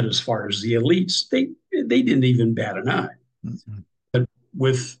 But as far as the elites, they didn't even bat an eye. Mm-hmm. But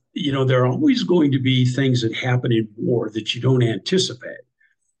with, there are always going to be things that happen in war that you don't anticipate.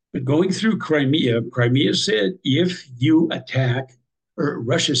 But going through Crimea said, if you attack, or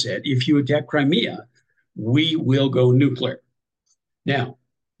Russia said, if you attack Crimea, we will go nuclear. Now,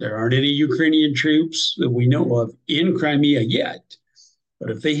 there aren't any Ukrainian troops that we know of in Crimea yet.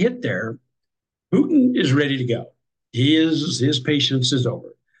 But if they hit there, Putin is ready to go. His patience is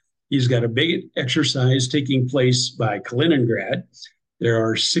over. He's got a big exercise taking place by Kaliningrad. There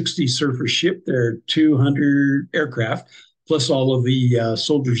are 60 surface ships. There are 200 aircraft, plus all of the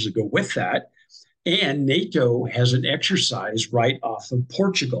soldiers that go with that. And NATO has an exercise right off of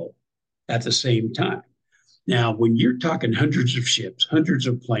Portugal at the same time. Now, when you're talking hundreds of ships, hundreds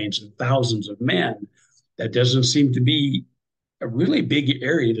of planes, and thousands of men, that doesn't seem to be a really big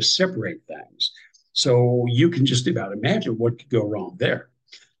area to separate things. So you can just about imagine what could go wrong there.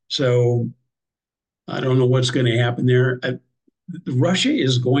 So I don't know what's going to happen there. Russia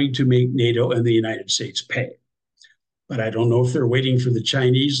is going to make NATO and the United States pay. But I don't know if they're waiting for the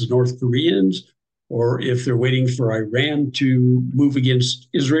Chinese, the North Koreans, or if they're waiting for Iran to move against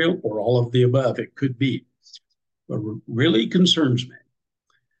Israel, or all of the above. It could be. But really concerns me.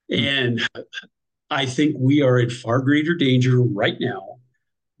 And I think we are in far greater danger right now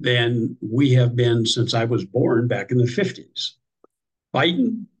than we have been since I was born back in the 50s.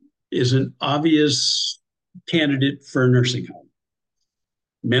 Biden is an obvious candidate for a nursing home.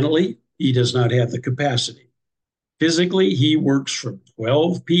 Mentally, he does not have the capacity. Physically, he works from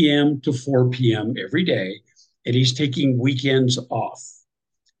 12 p.m. to 4 p.m. every day, and he's taking weekends off.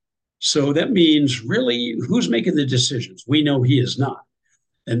 So that means really who's making the decisions? We know he is not.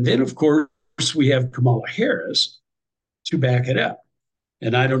 And then, of course, we have Kamala Harris to back it up.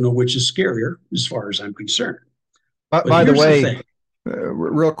 And I don't know which is scarier as far as I'm concerned. By the way,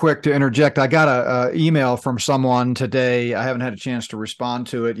 real quick to interject, I got a email from someone today. I haven't had a chance to respond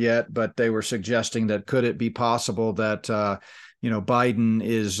to it yet, but they were suggesting that could it be possible that Biden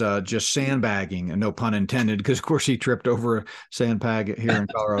is just sandbagging, and no pun intended, because of course he tripped over a sandbag here in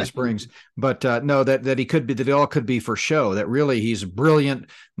Colorado Springs. But no, that he could be, that it all could be for show. That really he's a brilliant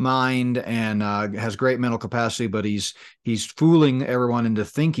mind and has great mental capacity, but he's fooling everyone into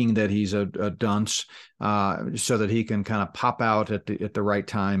thinking that he's a dunce, so that he can kind of pop out at the right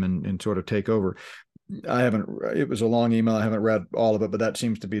time and sort of take over. It was a long email. I haven't read all of it, but that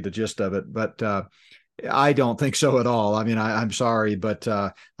seems to be the gist of it. But I don't think so at all. I mean, I'm sorry, but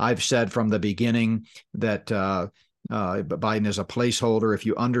I've said from the beginning that Biden is a placeholder. If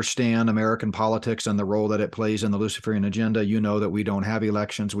you understand American politics and the role that it plays in the Luciferian agenda, you know that we don't have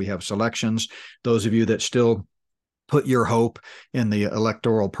elections, we have selections. Those of you that still put your hope in the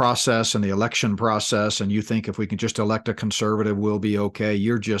electoral process and the election process, and you think if we can just elect a conservative, we'll be okay,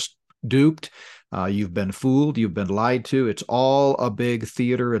 you're just duped. You've been fooled. You've been lied to. It's all a big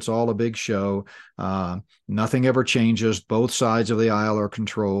theater. It's all a big show. Nothing ever changes. Both sides of the aisle are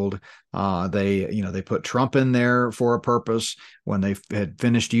controlled. They put Trump in there for a purpose. When they had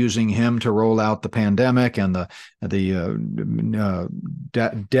finished using him to roll out the pandemic and the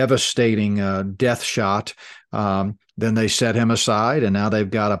devastating death shot, then they set him aside, and now they've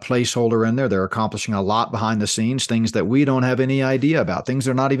got a placeholder in there. They're accomplishing a lot behind the scenes, things that we don't have any idea about, things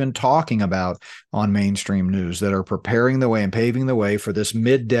they're not even talking about on mainstream news, that are preparing the way and paving the way for this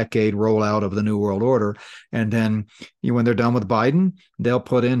mid-decade rollout of the New World Order. And then when they're done with Biden, they'll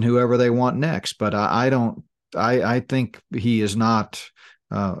put in whoever they want next. But I think he is not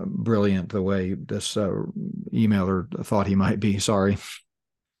brilliant the way this emailer thought he might be. Sorry.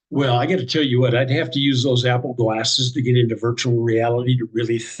 Well, I got to tell you what, I'd have to use those Apple glasses to get into virtual reality to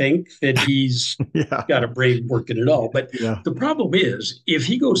really think that he's got a brain working at all. But the problem is, if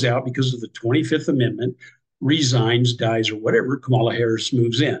he goes out because of the 25th Amendment, resigns, dies, or whatever, Kamala Harris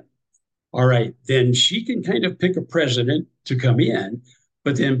moves in. All right, then she can kind of pick a president to come in,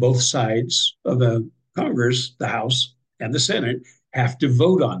 but then both sides of the Congress, the House and the Senate, have to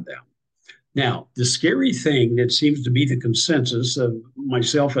vote on them. Now, the scary thing that seems to be the consensus of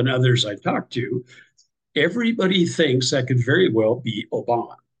myself and others I've talked to, everybody thinks that could very well be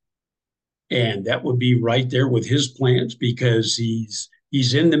Obama. And that would be right there with his plans because he's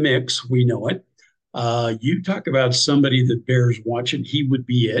in the mix. We know it. You talk about somebody that bears watching, he would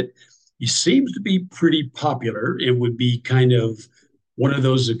be it. He seems to be pretty popular. It would be kind of one of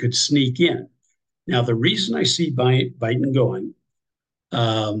those that could sneak in. Now, the reason I see Biden going,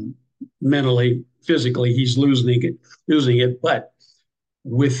 mentally, physically, he's losing it. But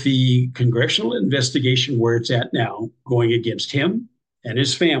with the congressional investigation where it's at now, going against him and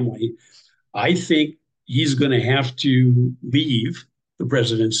his family, I think he's going to have to leave the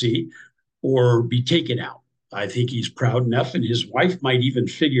presidency or be taken out. I think he's proud enough, and his wife might even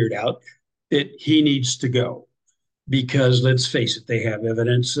figure it out, that he needs to go. Because let's face it, they have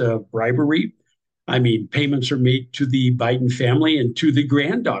evidence of bribery. I mean, payments are made to the Biden family and to the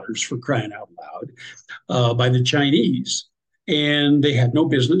granddaughters, for crying out loud, by the Chinese. And they had no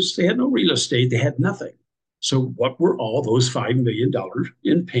business. They had no real estate. They had nothing. So what were all those $5 million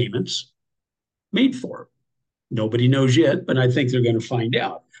in payments made for? Nobody knows yet, but I think they're going to find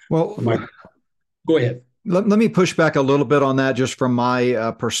out. Well, go ahead. Let me push back a little bit on that just from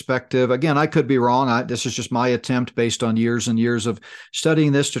my perspective. Again, I could be wrong. This is just my attempt based on years and years of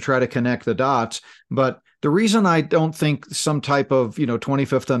studying this to try to connect the dots. But the reason I don't think some type of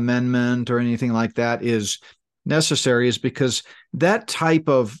 25th Amendment or anything like that is necessary is because that type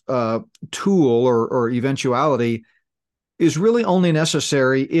of tool or eventuality is really only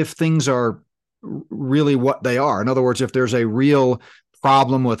necessary if things are really what they are. In other words, if there's a real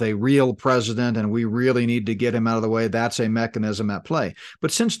problem with a real president and we really need to get him out of the way, that's a mechanism at play. But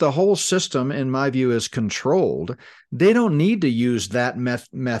since the whole system, in my view, is controlled, they don't need to use that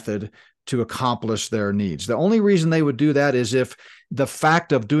method to accomplish their needs. The only reason they would do that is if the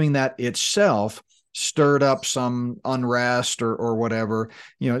fact of doing that itself stirred up some unrest or whatever.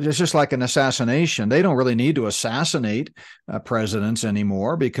 It's just like an assassination. They don't really need to assassinate presidents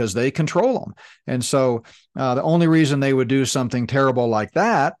anymore because they control them. And so the only reason they would do something terrible like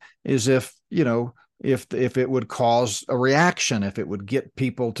that is if, if it would cause a reaction, if it would get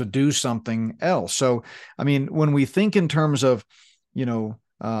people to do something else. So, I mean, when we think in terms of, you know,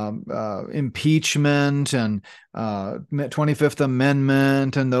 impeachment and 25th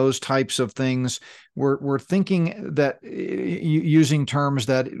Amendment and those types of things, we're thinking that using terms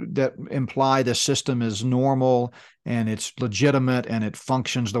that imply the system is normal and it's legitimate and it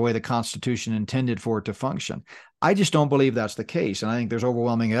functions the way the Constitution intended for it to function. I just don't believe that's the case. And I think there's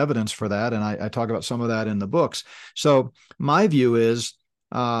overwhelming evidence for that. And I talk about some of that in the books. So my view is,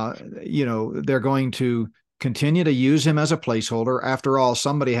 they're going to continue to use him as a placeholder. After all,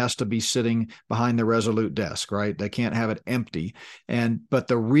 somebody has to be sitting behind the Resolute desk, right? They can't have it empty. But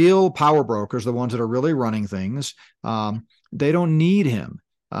the real power brokers, the ones that are really running things, they don't need him.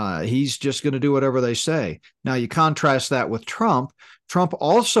 He's just going to do whatever they say. Now, you contrast that with Trump. Trump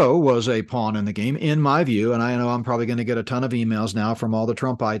also was a pawn in the game, in my view, and I know I'm probably going to get a ton of emails now from all the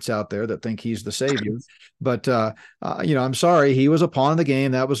Trumpites out there that think he's the savior. But, I'm sorry, he was a pawn in the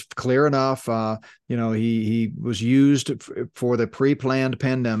game. That was clear enough. He was used for the pre-planned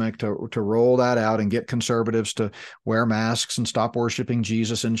pandemic to roll that out and get conservatives to wear masks and stop worshiping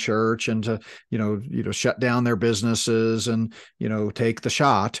Jesus in church and to, shut down their businesses and, take the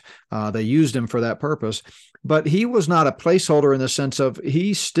shot. They used him for that purpose. But he was not a placeholder in the sense of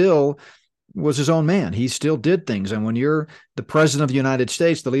he still was his own man. He still did things. And when you're the president of the United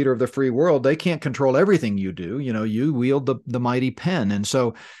States, the leader of the free world, they can't control everything you do. You wield the mighty pen. And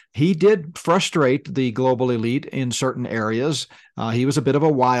so he did frustrate the global elite in certain areas. He was a bit of a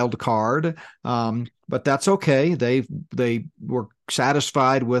wild card, but that's okay. They were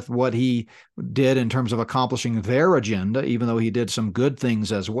satisfied with what he did in terms of accomplishing their agenda, even though he did some good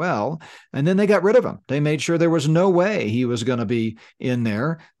things as well. And then they got rid of him. They made sure there was no way he was going to be in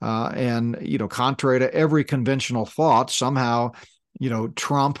there. Contrary to every conventional thought, somehow,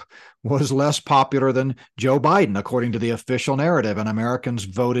 Trump was less popular than Joe Biden, according to the official narrative, and Americans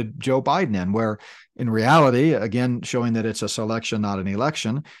voted Joe Biden in, where in reality, again, showing that it's a selection, not an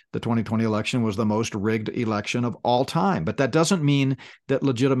election, the 2020 election was the most rigged election of all time. But that doesn't mean that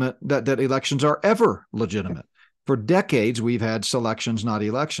that elections are ever legitimate. For decades, we've had selections, not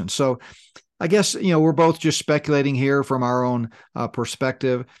elections. So I guess, we're both just speculating here from our own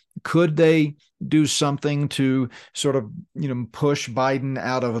perspective. Could they do something to sort of, push Biden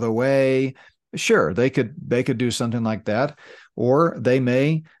out of the way? Sure, they could do something like that. Or they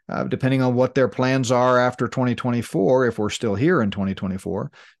may, depending on what their plans are after 2024, if we're still here in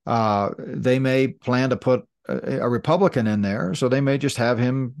 2024, they may plan to put a Republican in there. So they may just have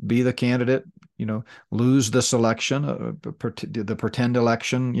him be the candidate, lose the selection, the pretend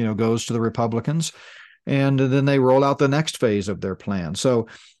election, goes to the Republicans. And then they roll out the next phase of their plan. So,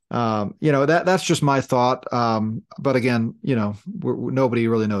 that's just my thought. But again, nobody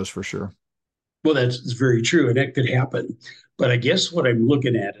really knows for sure. Well, that's very true, and that could happen. But I guess what I'm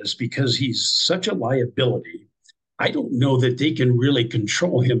looking at is because he's such a liability, I don't know that they can really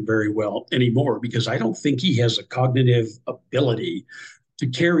control him very well anymore, because I don't think he has a cognitive ability to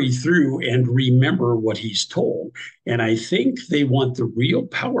carry through and remember what he's told. And I think they want the real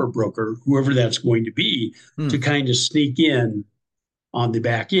power broker, whoever that's going to be, to kind of sneak in on the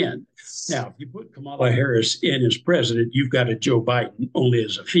back end. Now, if you put Kamala Harris in as president, you've got a Joe Biden only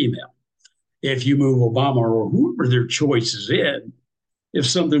as a female. If you move Obama or whoever their choice is in, if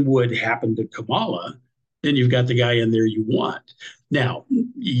something would happen to Kamala, then you've got the guy in there you want. Now,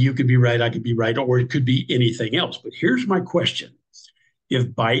 you could be right, I could be right, or it could be anything else. But here's my question. If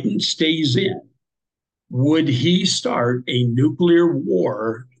Biden stays in, would he start a nuclear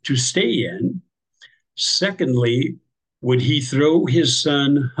war to stay in? Secondly, would he throw his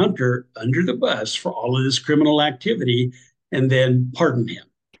son Hunter under the bus for all of this criminal activity and then pardon him?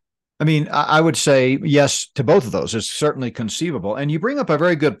 I mean, I would say yes to both of those. It's certainly conceivable. And you bring up a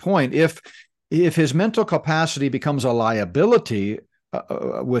very good point. If his mental capacity becomes a liability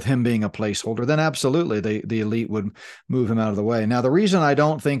with him being a placeholder, then absolutely the elite would move him out of the way. Now, the reason I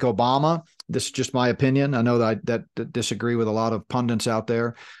don't think Obama, this is just my opinion, I know that I disagree with a lot of pundits out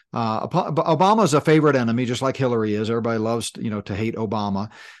there. Obama is a favorite enemy, just like Hillary is. Everybody loves, to hate Obama.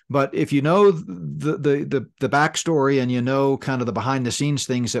 But if you know the backstory and kind of the behind the scenes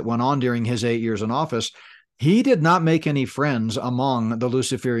things that went on during his 8 years in office, he did not make any friends among the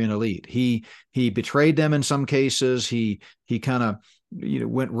Luciferian elite. He betrayed them in some cases. He kind of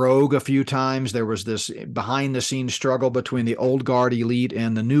went rogue a few times. There was this behind the scenes struggle between the old guard elite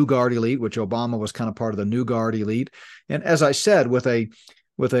and the new guard elite, which Obama was kind of part of the new guard elite. And as I said, with a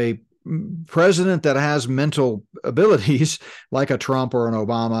president that has mental abilities like a Trump or an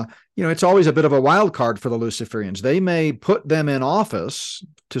Obama, it's always a bit of a wild card for the Luciferians. They may put them in office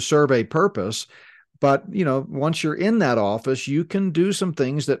to serve a purpose, But, once you're in that office, you can do some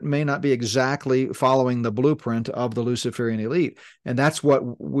things that may not be exactly following the blueprint of the Luciferian elite. And that's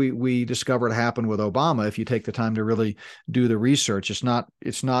what we discovered happened with Obama. If you take the time to really do the research,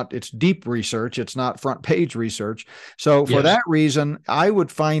 it's deep research. It's not front page research. So for that reason, I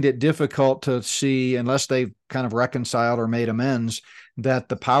would find it difficult to see, unless they've kind of reconciled or made amends, that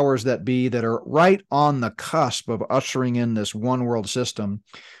the powers that be that are right on the cusp of ushering in this one world system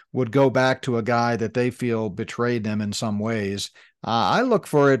would go back to a guy that they feel betrayed them in some ways. I look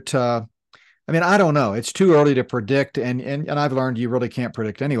for it. I don't know. It's too early to predict. And I've learned you really can't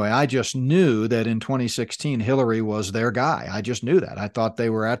predict anyway. I just knew that in 2016, Hillary was their guy. I just knew that. I thought they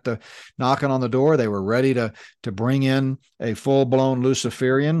were knocking on the door. They were ready to bring in a full-blown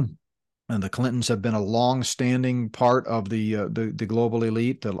Luciferian. And the Clintons have been a long-standing part of the global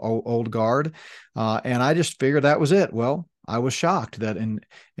elite, the old guard. And I just figured that was it. Well, I was shocked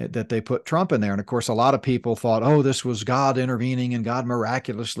that they put Trump in there. And of course, a lot of people thought, oh, this was God intervening and God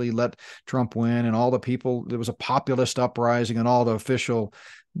miraculously let Trump win. And all the people, there was a populist uprising and all the official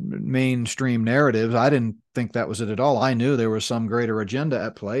mainstream narratives. I didn't think that was it at all. I knew there was some greater agenda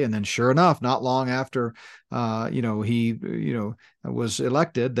at play. And then sure enough, not long after, he was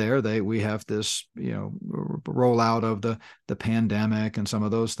elected we have this, rollout of the pandemic and some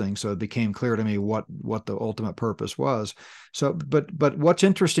of those things. So it became clear to me what the ultimate purpose was. So, but what's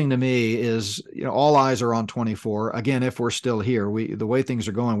interesting to me is, all eyes are on 24. Again, if we're still here, the way things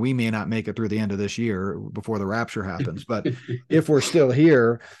are going, we may not make it through the end of this year before the rapture happens. But if we're still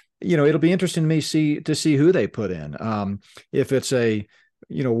here, it'll be interesting to see who they put in. If it's a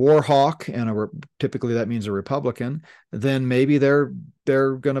war hawk, and typically that means a Republican, then maybe they're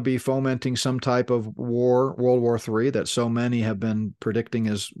going to be fomenting some type of war, World War III, that so many have been predicting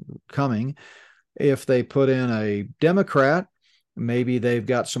is coming. If they put in a Democrat, maybe they've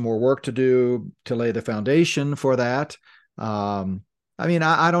got some more work to do to lay the foundation for that. I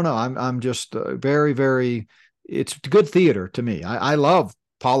don't know. I'm just very, very. It's good theater to me. I love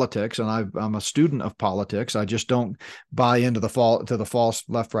politics, and I'm a student of politics. I just don't buy into the false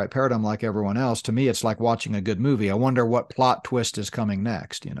left-right paradigm like everyone else. To me, it's like watching a good movie. I wonder what plot twist is coming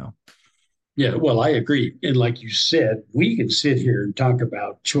next, Yeah, well, I agree. And like you said, we can sit here and talk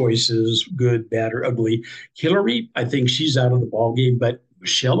about choices, good, bad, or ugly. Hillary, I think she's out of the ballgame, but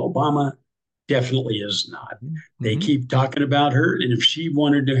Michelle Obama definitely is not. Mm-hmm. They keep talking about her. And if she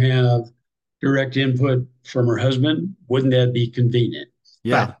wanted to have direct input from her husband, wouldn't that be convenient?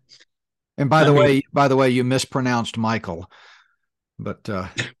 Yeah. But, and by the way, you mispronounced Michael, but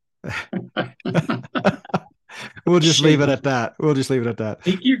we'll just leave it at that. I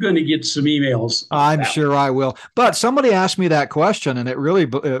think you're going to get some emails. I'm sure I will. But somebody asked me that question, and it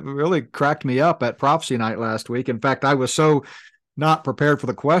really cracked me up at Prophecy Night last week. In fact, I was so not prepared for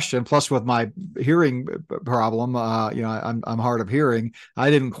the question. Plus, with my hearing problem, I'm hard of hearing.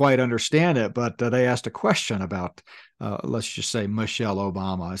 I didn't quite understand it, but they asked a question about, let's just say, Michelle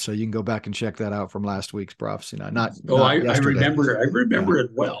Obama. So you can go back and check that out from last week's Prophecy Night. I remember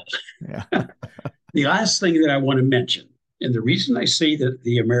it well. Yeah. The last thing that I want to mention, and the reason I say that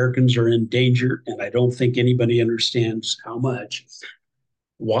the Americans are in danger, and I don't think anybody understands how much,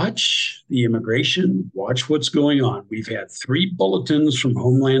 watch the immigration, watch what's going on. We've had 3 bulletins from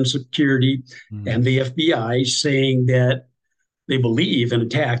Homeland Security and the FBI saying that they believe an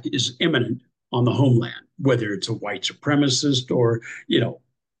attack is imminent on the homeland, whether it's a white supremacist or,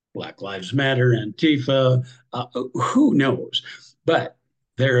 Black Lives Matter, Antifa, who knows? But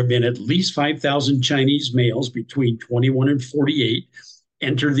there have been at least 5,000 Chinese males between 21 and 48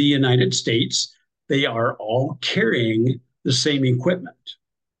 enter the United States. They are all carrying the same equipment.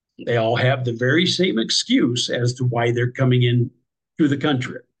 They all have the very same excuse as to why they're coming in to the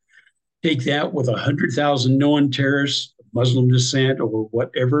country. Take that with 100,000 known terrorists, Muslim descent, or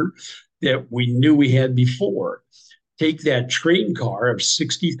whatever that we knew we had before. Take that train car of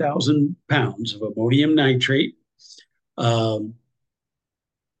 60,000 pounds of ammonium nitrate,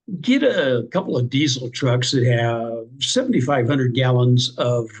 get a couple of diesel trucks that have 7,500 gallons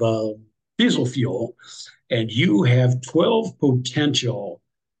of diesel fuel, and you have 12 potential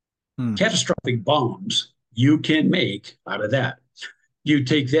catastrophic bombs you can make out of that. You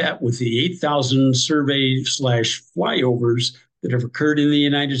take that with the 8,000 survey/flyovers that have occurred in the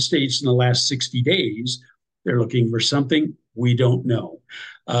United States in the last 60 days. They're looking for something we don't know.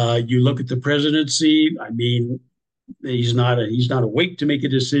 You look at the presidency. I mean, he's not awake to make a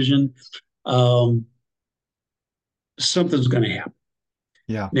decision. Something's going to happen.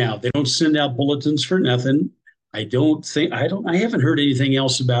 Yeah. Now, they don't send out bulletins for nothing. I haven't heard anything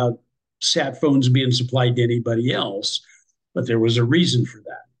else about sat phones being supplied to anybody else, but there was a reason for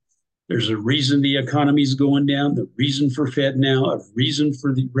that. There's a reason the economy is going down, the reason for Fed now, a reason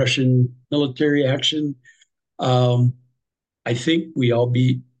for the Russian military action. Um, I think we all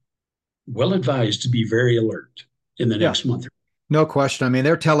be well advised to be very alert in the Yeah, next month. no question. I mean,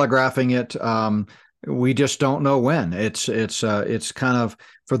 they're telegraphing it. We just don't know when. It's kind of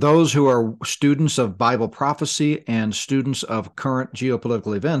for those who are students of Bible prophecy and students of current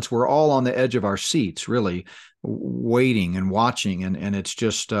geopolitical events. We're all on the edge of our seats, really, waiting and watching, and it's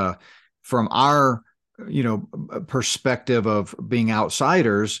just from our perspective of being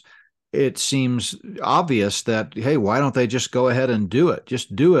outsiders. It seems obvious that, hey, why don't they just go ahead and do it?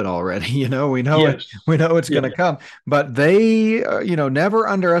 Just do it already. We know it. Yes. We know it's Yeah. going to come. But they, never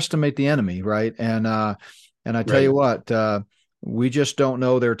underestimate the enemy, right? And I tell you Right. what, we just don't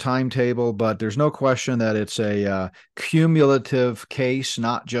know their timetable. But there's no question that it's a cumulative case,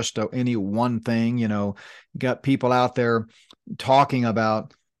 not just any one thing. Got people out there talking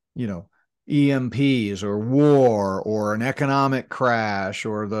about, you know, EMPs or war or an economic crash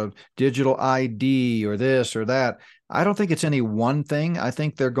or the digital ID or this or that. I don't think it's any one thing. I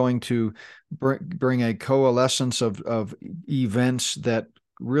think they're going to bring a coalescence of events that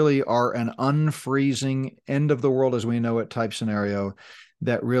really are an unfreezing end of the world as we know it type scenario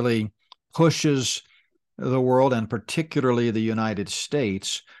that really pushes the world and particularly the United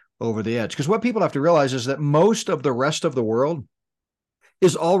States over the edge. Because what people have to realize is that most of the rest of the world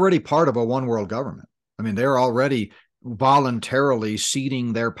is already part of a one world government. I mean, they're already voluntarily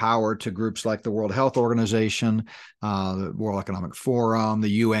ceding their power to groups like the World Health Organization, the World Economic Forum, the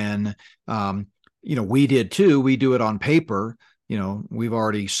UN. We did too. We do it on paper. We've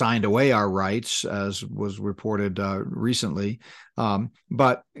already signed away our rights, as was reported recently.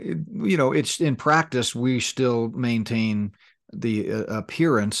 But it's in practice, we still maintain the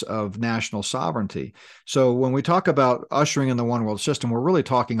appearance of national sovereignty. So when we talk about ushering in the one world system, we're really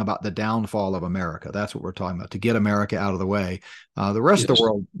talking about the downfall of America. That's what we're talking about, to get America out of the way. The rest of the Yes.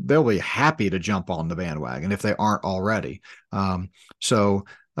 world, they'll be happy to jump on the bandwagon if they aren't already. So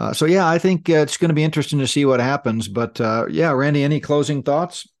yeah, I think it's going to be interesting to see what happens. But yeah, Randy, any closing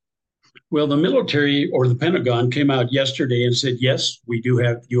thoughts? Well, the military or the Pentagon came out yesterday and said, yes, we do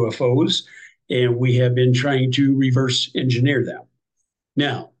have UFOs, and we have been trying to reverse engineer them.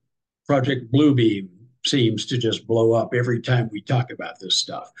 Now, Project Bluebeam seems to just blow up every time we talk about this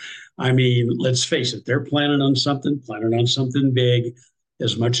stuff. I mean, let's face it, they're planning on something big.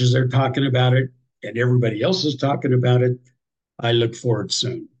 As much as they're talking about it and everybody else is talking about it, I look for it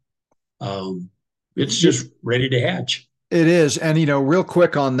soon. It's just ready to hatch. It is. And, real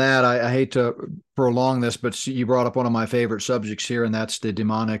quick on that, I hate to prolong this, but you brought up one of my favorite subjects here, and that's the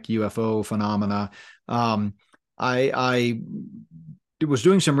demonic UFO phenomena. I was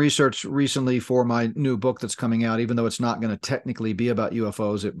doing some research recently for my new book that's coming out, even though it's not going to technically be about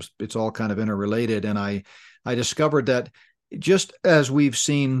UFOs. It's all kind of interrelated. And I discovered that just as we've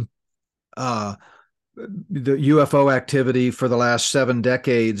seen the UFO activity for the last 7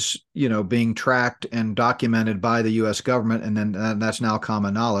 decades, being tracked and documented by the U.S. government, and then that's now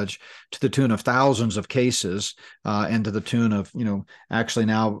common knowledge, to the tune of thousands of cases, and to the tune of, actually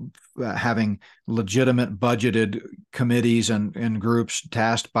now having legitimate budgeted committees and groups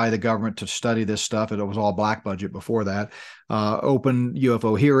tasked by the government to study this stuff. It was all black budget before that. Open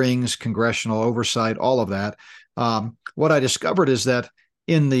UFO hearings, congressional oversight, all of that. What I discovered is that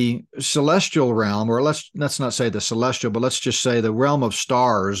in the celestial realm, or let's not say the celestial, but let's just say the realm of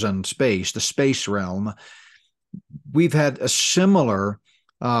stars and space, the space realm, we've had a similar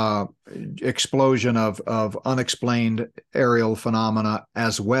explosion of unexplained aerial phenomena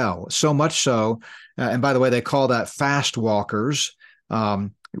as well. So much so, and by the way, they call that fast walkers,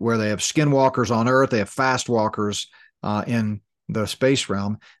 where they have skinwalkers on Earth, they have fast walkers in the space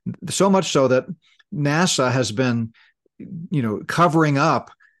realm. So much so that NASA has been covering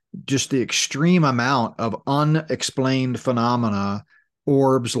up just the extreme amount of unexplained phenomena,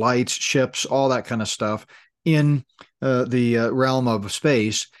 orbs, lights, ships, all that kind of stuff in the realm of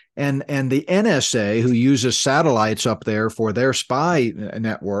space. And the NSA, who uses satellites up there for their spy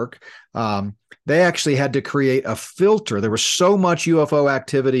network, they actually had to create a filter. There was so much UFO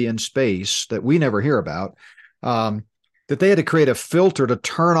activity in space that we never hear about, that they had to create a filter to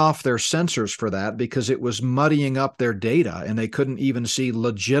turn off their sensors for that, because it was muddying up their data and they couldn't even see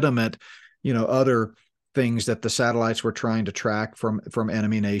legitimate, other things that the satellites were trying to track from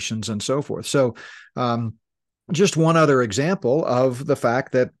enemy nations and so forth. So just one other example of the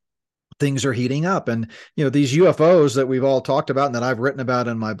fact that things are heating up. And, these UFOs that we've all talked about and that I've written about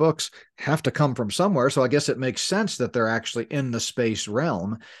in my books have to come from somewhere. So I guess it makes sense that they're actually in the space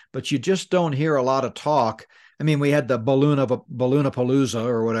realm, but you just don't hear a lot of talk. I mean, we had the Balloonapalooza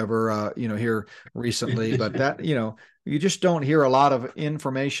or whatever, here recently, but that, you just don't hear a lot of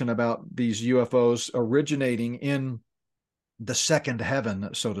information about these UFOs originating in the second heaven,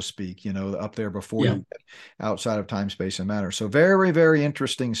 so to speak, up there before Yeah. you get outside of time, space, and matter. So very, very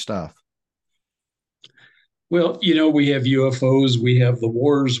interesting stuff. Well, we have UFOs, we have the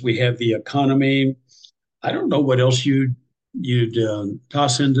wars, we have the economy. I don't know what else you'd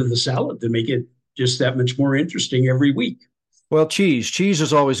toss into the salad to make it just that much more interesting every week. Well, cheese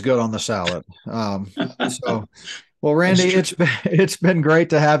is always good on the salad. So, well, That's Randy, true. it's been great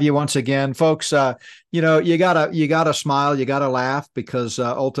to have you once again, folks. You gotta smile, you gotta laugh, because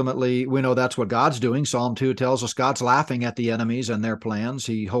ultimately we know that's what God's doing. Psalm 2 tells us God's laughing at the enemies and their plans.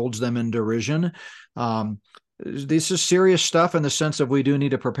 He holds them in derision. Um, this is serious stuff in the sense of we do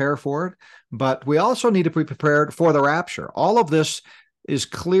need to prepare for it, but we also need to be prepared for the rapture. All of this is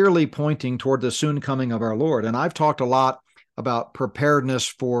clearly pointing toward the soon coming of our Lord. And I've talked a lot about preparedness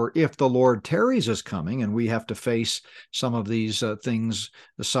for if the Lord tarries is coming, and we have to face some of these things,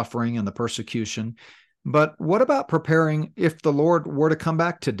 the suffering and the persecution. But what about preparing if the Lord were to come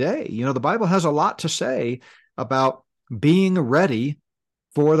back today? The Bible has a lot to say about being ready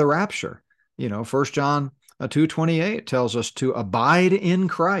for the rapture. 1 John 2:28 tells us to abide in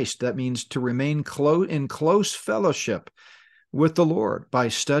Christ. That means to remain in close fellowship with the Lord by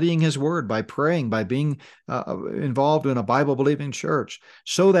studying his word, by praying, by being involved in a Bible-believing church,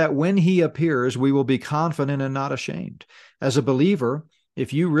 so that when he appears, we will be confident and not ashamed. As a believer,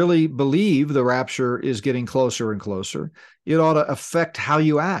 if you really believe the rapture is getting closer and closer, it ought to affect how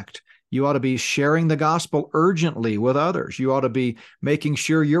you act. You ought to be sharing the gospel urgently with others. You ought to be making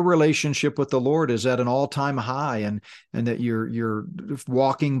sure your relationship with the Lord is at an all-time high, and that you're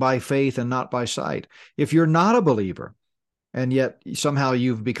walking by faith and not by sight. If you're not a believer, and yet somehow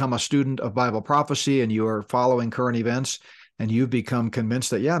you've become a student of Bible prophecy and you are following current events, and you've become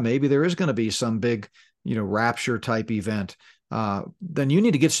convinced that, yeah, maybe there is going to be some big, rapture type event, then you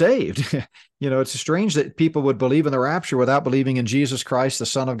need to get saved. It's strange that people would believe in the rapture without believing in Jesus Christ, the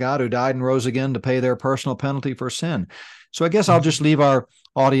Son of God, who died and rose again to pay their personal penalty for sin. So I guess I'll just leave our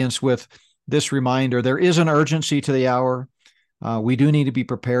audience with this reminder. There is an urgency to the hour. We do need to be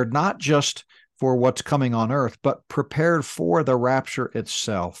prepared, not just for what's coming on earth, but prepared for the rapture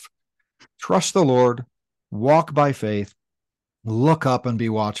itself. Trust the Lord, walk by faith, look up and be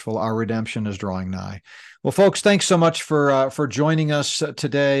watchful. Our redemption is drawing nigh. Well, folks, thanks so much for joining us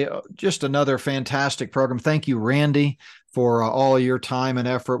today. Just another fantastic program. Thank you, Randy, for all your time and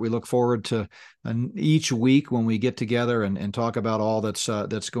effort. We look forward to each week when we get together and talk about all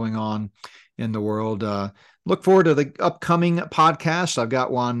that's going on in the world. Look forward to the upcoming podcast. I've got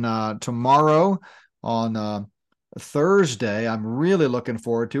one tomorrow on Thursday. I'm really looking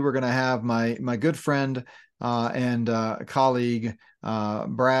forward to. We're going to have my good friend and colleague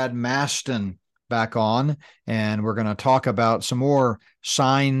Brad Maston back on, and we're going to talk about some more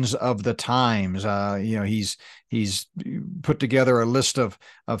signs of the times. He's put together a list of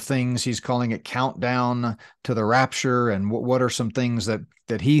things. He's calling it Countdown to the Rapture, and what are some things that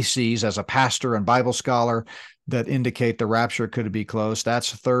he sees as a pastor and Bible scholar that indicate the rapture could be close.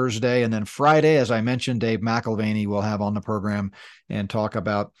 That's Thursday. And then Friday, as I mentioned, Dave McElvaney will have on the program and talk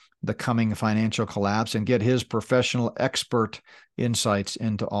about the coming financial collapse and get his professional expert insights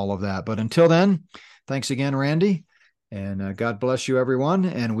into all of that. But until then, thanks again, Randy, and God bless you, everyone,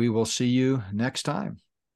 and we will see you next time.